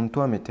certainement au fond de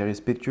toi, mais tu es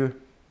respectueux.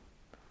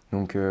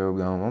 Donc au bout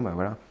d'un moment,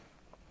 voilà.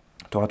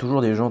 Tu auras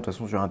toujours des gens, de toute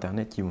façon, sur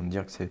Internet qui vont te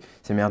dire que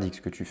c'est merdique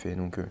ce que tu fais.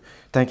 Donc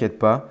t'inquiète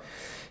pas,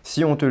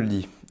 si on te le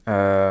dit.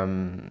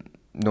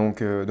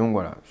 Donc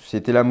voilà,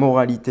 c'était la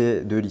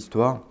moralité de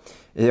l'histoire.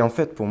 Et en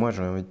fait, pour moi,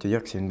 j'ai envie de te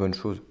dire que c'est une bonne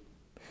chose.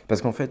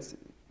 Parce qu'en fait,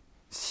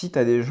 si tu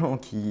as des gens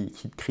qui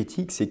te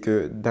critiquent, c'est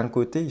que d'un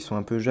côté, ils sont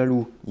un peu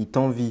jaloux, ils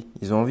t'envient,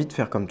 ils ont envie de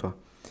faire comme toi.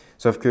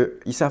 Sauf qu'ils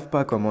ne savent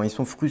pas comment, ils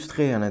sont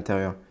frustrés à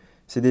l'intérieur.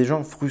 C'est des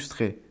gens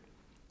frustrés.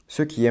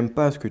 Ceux qui n'aiment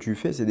pas ce que tu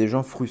fais, c'est des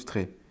gens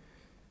frustrés.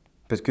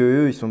 Parce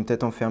qu'eux, ils sont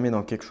peut-être enfermés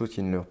dans quelque chose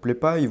qui ne leur plaît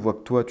pas, ils voient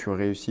que toi, tu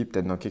réussis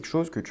peut-être dans quelque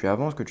chose, que tu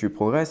avances, que tu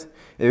progresses,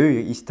 et eux,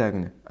 ils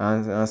stagnent à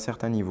un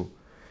certain niveau.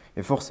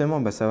 Et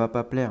forcément, ça ne va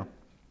pas plaire.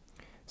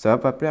 Ça ne va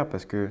pas plaire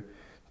parce que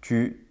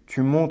tu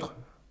montres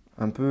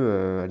un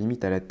peu, à la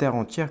limite, à la terre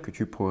entière que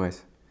tu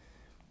progresses.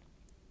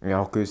 Et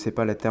alors que ce n'est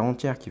pas la terre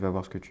entière qui va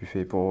voir ce que tu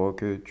fais. Pour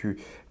que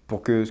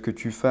ce que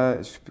tu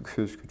fasses,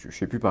 je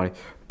sais plus parler,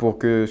 pour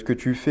que ce que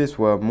tu fais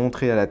soit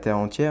montré à la terre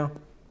entière,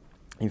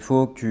 il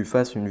faut que tu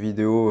fasses une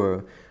vidéo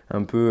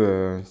un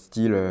peu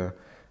style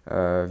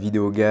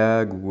vidéo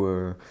gag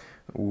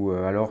ou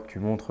alors que tu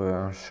montres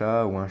un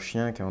chat ou un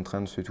chien qui est en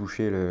train de se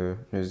toucher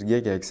le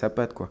sgeg avec sa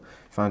patte, quoi.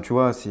 Enfin, tu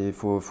vois,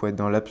 faut être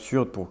dans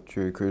l'absurde pour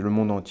que le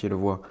monde entier le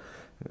voit.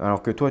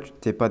 Alors que toi, tu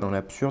n'es pas dans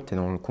l'absurde, tu es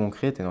dans le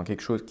concret, tu es dans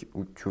quelque chose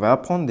où tu vas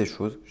apprendre des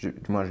choses,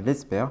 moi je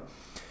l'espère.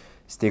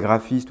 Si tu es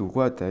graphiste ou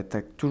quoi, tu as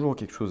toujours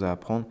quelque chose à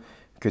apprendre.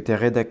 Que tu es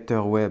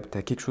rédacteur web, tu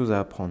as quelque chose à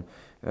apprendre.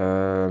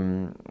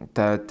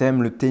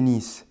 T'aimes le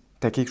tennis,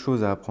 tu as quelque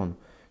chose à apprendre.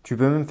 Tu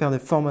peux même faire des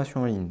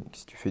formations en ligne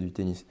si tu fais du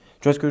tennis.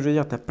 Tu vois ce que je veux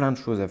dire? Tu as plein de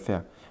choses à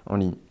faire en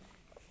ligne.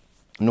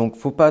 Donc,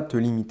 faut pas te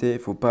limiter,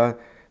 faut pas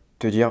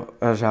te dire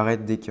ah,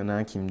 j'arrête dès qu'il y en a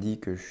un qui me dit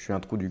que je suis un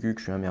trou du cul, que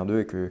je suis un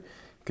merdeux et que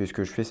ce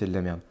que je fais c'est de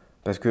la merde.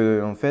 Parce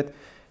que en fait,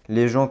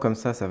 les gens comme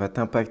ça va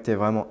t'impacter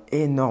vraiment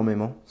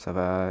énormément.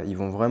 Ils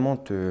vont vraiment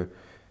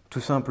tout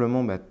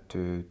simplement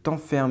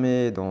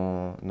t'enfermer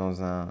dans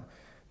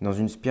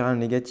une spirale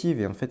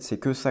négative. Et en fait, c'est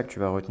que ça que tu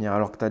vas retenir.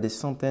 Alors que tu as des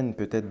centaines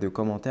peut-être de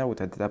commentaires où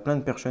tu as plein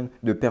de personnes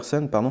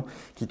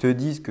qui te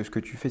disent que ce que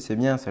tu fais c'est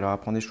bien, ça leur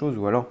apprend des choses.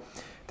 Ou alors,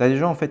 tu as des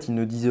gens en fait, ils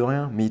ne disent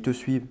rien, mais ils te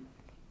suivent.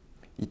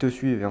 Ils te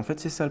suivent. Et en fait,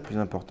 c'est ça le plus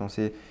important.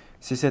 C'est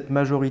cette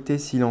majorité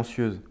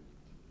silencieuse.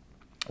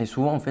 Et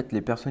souvent, en fait,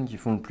 les personnes qui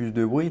font le plus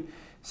de bruit,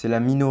 c'est la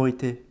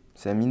minorité.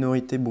 C'est la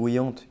minorité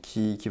bruyante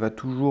qui va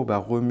toujours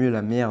remuer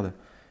la merde.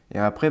 Et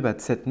après,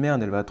 cette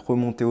merde, elle va te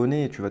remonter au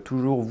nez et tu vas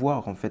toujours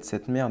voir en fait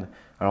cette merde.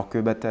 Alors que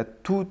tu as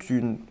toute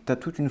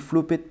une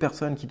flopée de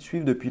personnes qui te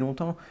suivent depuis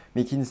longtemps,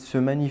 mais qui ne se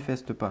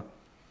manifestent pas.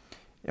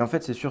 Et en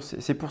fait,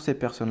 c'est pour ces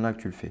personnes-là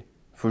que tu le fais.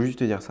 Il faut juste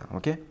te dire ça,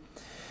 ok?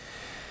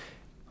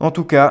 En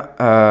tout cas,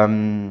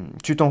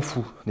 tu t'en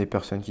fous des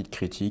personnes qui te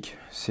critiquent.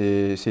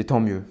 C'est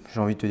tant mieux. J'ai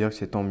envie de te dire que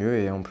c'est tant mieux.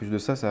 Et en plus de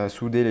ça, ça va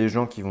souder les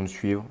gens qui vont te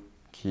suivre.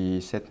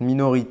 Cette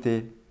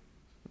minorité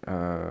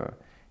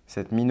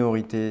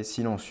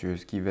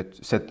silencieuse,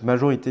 cette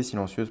majorité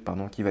silencieuse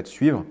qui va te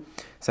suivre,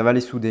 ça va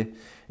les souder.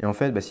 Et en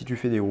fait, si tu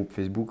fais des groupes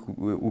Facebook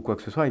ou quoi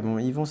que ce soit,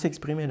 ils vont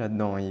s'exprimer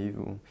là-dedans.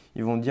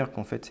 Ils vont dire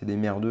qu'en fait, c'est des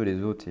merdeux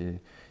les autres.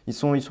 Et ils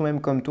sont même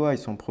comme toi, ils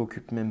s'en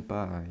préoccupent même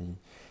pas.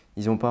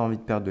 Ils n'ont pas envie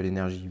de perdre de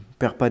l'énergie. Ils ne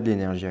perdent pas de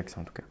l'énergie avec ça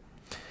en tout cas.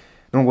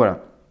 Donc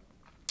voilà.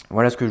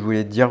 Voilà ce que je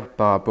voulais te dire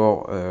par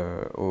rapport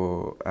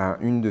à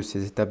une de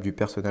ces étapes du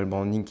personal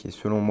branding qui est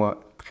selon moi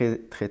très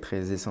très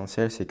très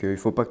essentielle. C'est qu'il ne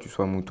faut pas que tu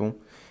sois mouton.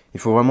 Il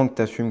faut vraiment que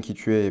tu assumes qui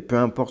tu es. Et peu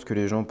importe ce que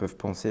les gens peuvent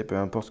penser, peu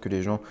importe ce que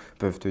les gens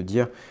peuvent te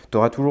dire, tu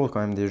auras toujours quand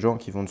même des gens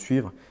qui vont te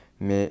suivre.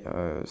 Mais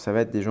ça va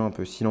être des gens un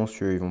peu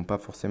silencieux. Ils ne vont pas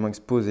forcément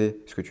exposer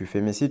ce que tu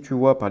fais. Mais si tu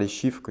vois par les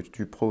chiffres que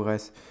tu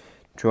progresses,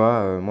 tu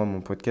vois, moi, mon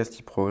podcast,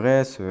 il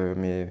progresse,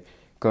 mais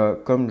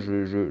comme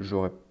je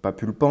n'aurais pas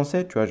pu le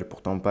penser, tu vois, j'ai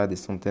pourtant pas des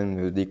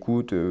centaines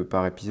d'écoutes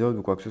par épisode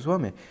ou quoi que ce soit,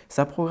 mais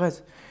ça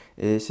progresse.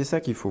 Et c'est ça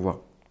qu'il faut voir.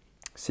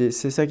 C'est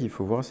ça qu'il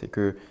faut voir, c'est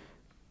que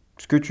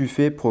ce que tu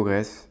fais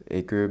progresse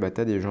et que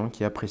tu as des gens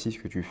qui apprécient ce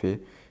que tu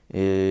fais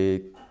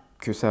et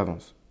que ça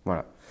avance.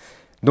 Voilà.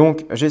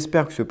 Donc,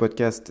 j'espère que ce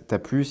podcast t'a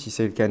plu. Si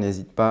c'est le cas,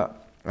 n'hésite pas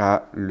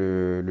à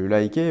le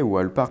liker ou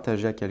à le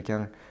partager à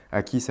quelqu'un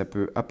à qui ça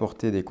peut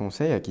apporter des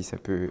conseils, à qui ça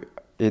peut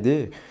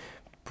aider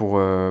pour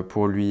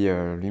lui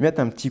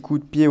mettre un petit coup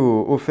de pied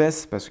aux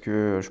fesses, parce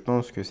que je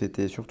pense que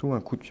c'était surtout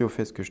un coup de pied aux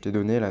fesses que je t'ai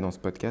donné là dans ce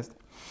podcast,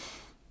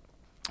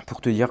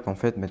 pour te dire qu'en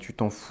fait, tu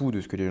t'en fous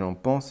de ce que les gens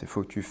pensent, il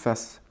faut que tu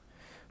fasses.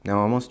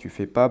 Normalement, si tu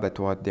fais pas,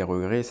 tu auras des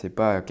regrets. C'est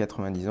pas à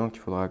 90 ans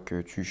qu'il faudra que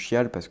tu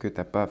chiales parce que tu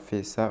n'as pas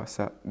fait ça,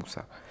 ça ou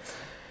ça.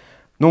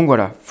 Donc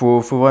voilà, faut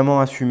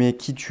vraiment assumer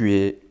qui tu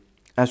es,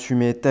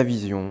 assumer ta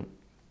vision,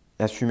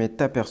 assumer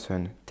ta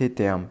personne, tes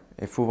termes.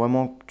 Il faut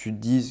vraiment que tu te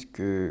dises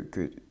que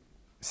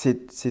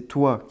c'est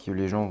toi que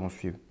les gens vont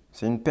suivre.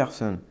 C'est une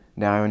personne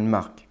derrière une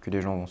marque que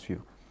les gens vont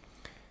suivre.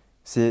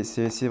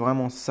 C'est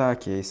vraiment ça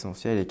qui est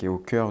essentiel et qui est au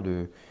cœur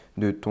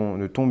de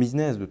ton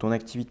business, de ton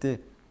activité.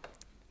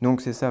 Donc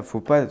c'est ça,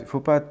 faut pas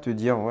te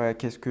dire ouais,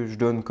 qu'est-ce que je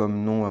donne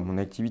comme nom à mon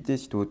activité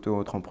si tu es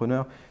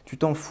auto-entrepreneur. Tu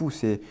t'en fous,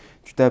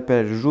 tu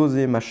t'appelles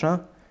José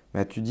machin,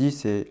 tu dis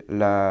c'est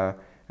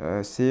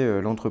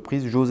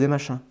l'entreprise José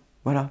machin.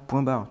 Voilà,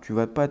 point barre. Tu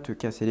vas pas te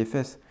casser les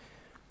fesses.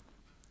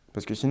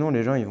 Parce que sinon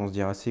les gens ils vont se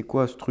dire ah, c'est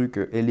quoi ce truc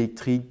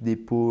électrique, des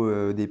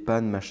pots, des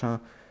pannes,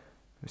 machin.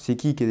 C'est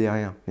qui est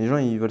derrière? Les gens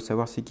ils veulent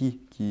savoir c'est qui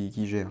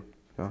gère.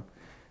 Tu vois.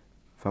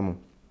 Enfin bon.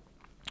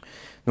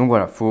 Donc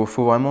voilà, faut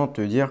vraiment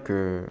te dire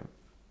que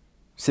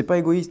c'est pas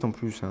égoïste en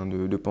plus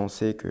de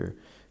penser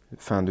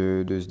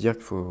de se dire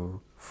qu'il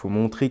faut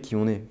montrer qui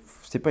on est.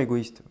 C'est pas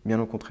égoïste, bien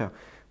au contraire.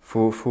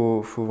 Faut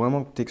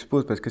vraiment que tu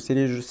t'exposes parce que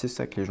c'est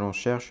ça que les gens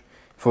cherchent.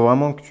 Il faut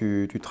vraiment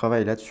que tu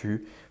travailles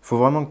là-dessus. Il faut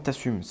vraiment que tu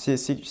assumes.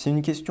 C'est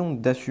une question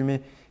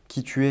d'assumer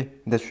qui tu es,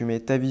 d'assumer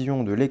ta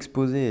vision, de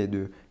l'exposer et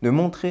de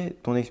montrer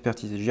ton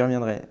expertise. J'y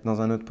reviendrai dans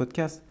un autre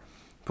podcast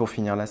pour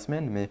finir la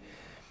semaine, mais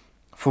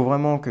faut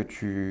vraiment que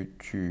tu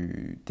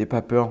n'aies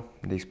pas peur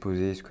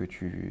d'exposer ce que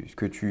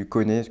tu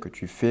connais, ce que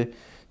tu fais,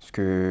 ce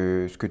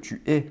que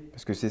tu es,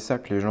 parce que c'est ça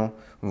que les gens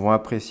vont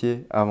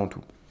apprécier avant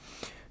tout.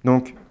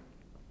 Donc,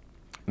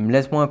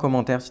 laisse-moi un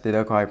commentaire si tu es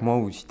d'accord avec moi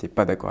ou si tu n'es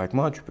pas d'accord avec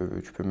moi, tu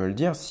peux me le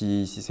dire.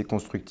 Si c'est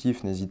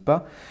constructif, n'hésite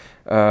pas.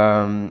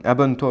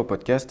 Abonne-toi au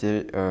podcast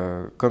et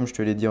comme je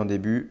te l'ai dit en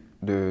début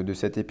de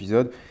cet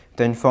épisode,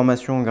 tu as une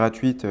formation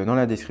gratuite dans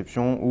la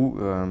description où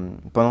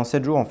pendant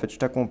 7 jours, en fait, je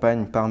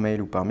t'accompagne par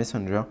mail ou par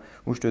Messenger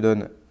où je te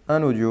donne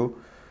un audio,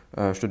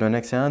 je te donne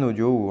accès à un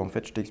audio où en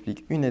fait, je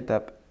t'explique une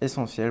étape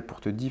essentielle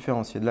pour te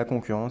différencier de la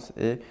concurrence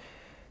et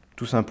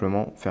tout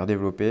simplement faire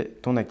développer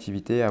ton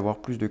activité et avoir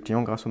plus de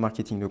clients grâce au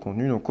marketing de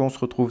contenu. Donc on se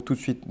retrouve tout de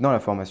suite dans la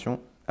formation.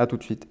 À tout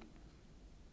de suite.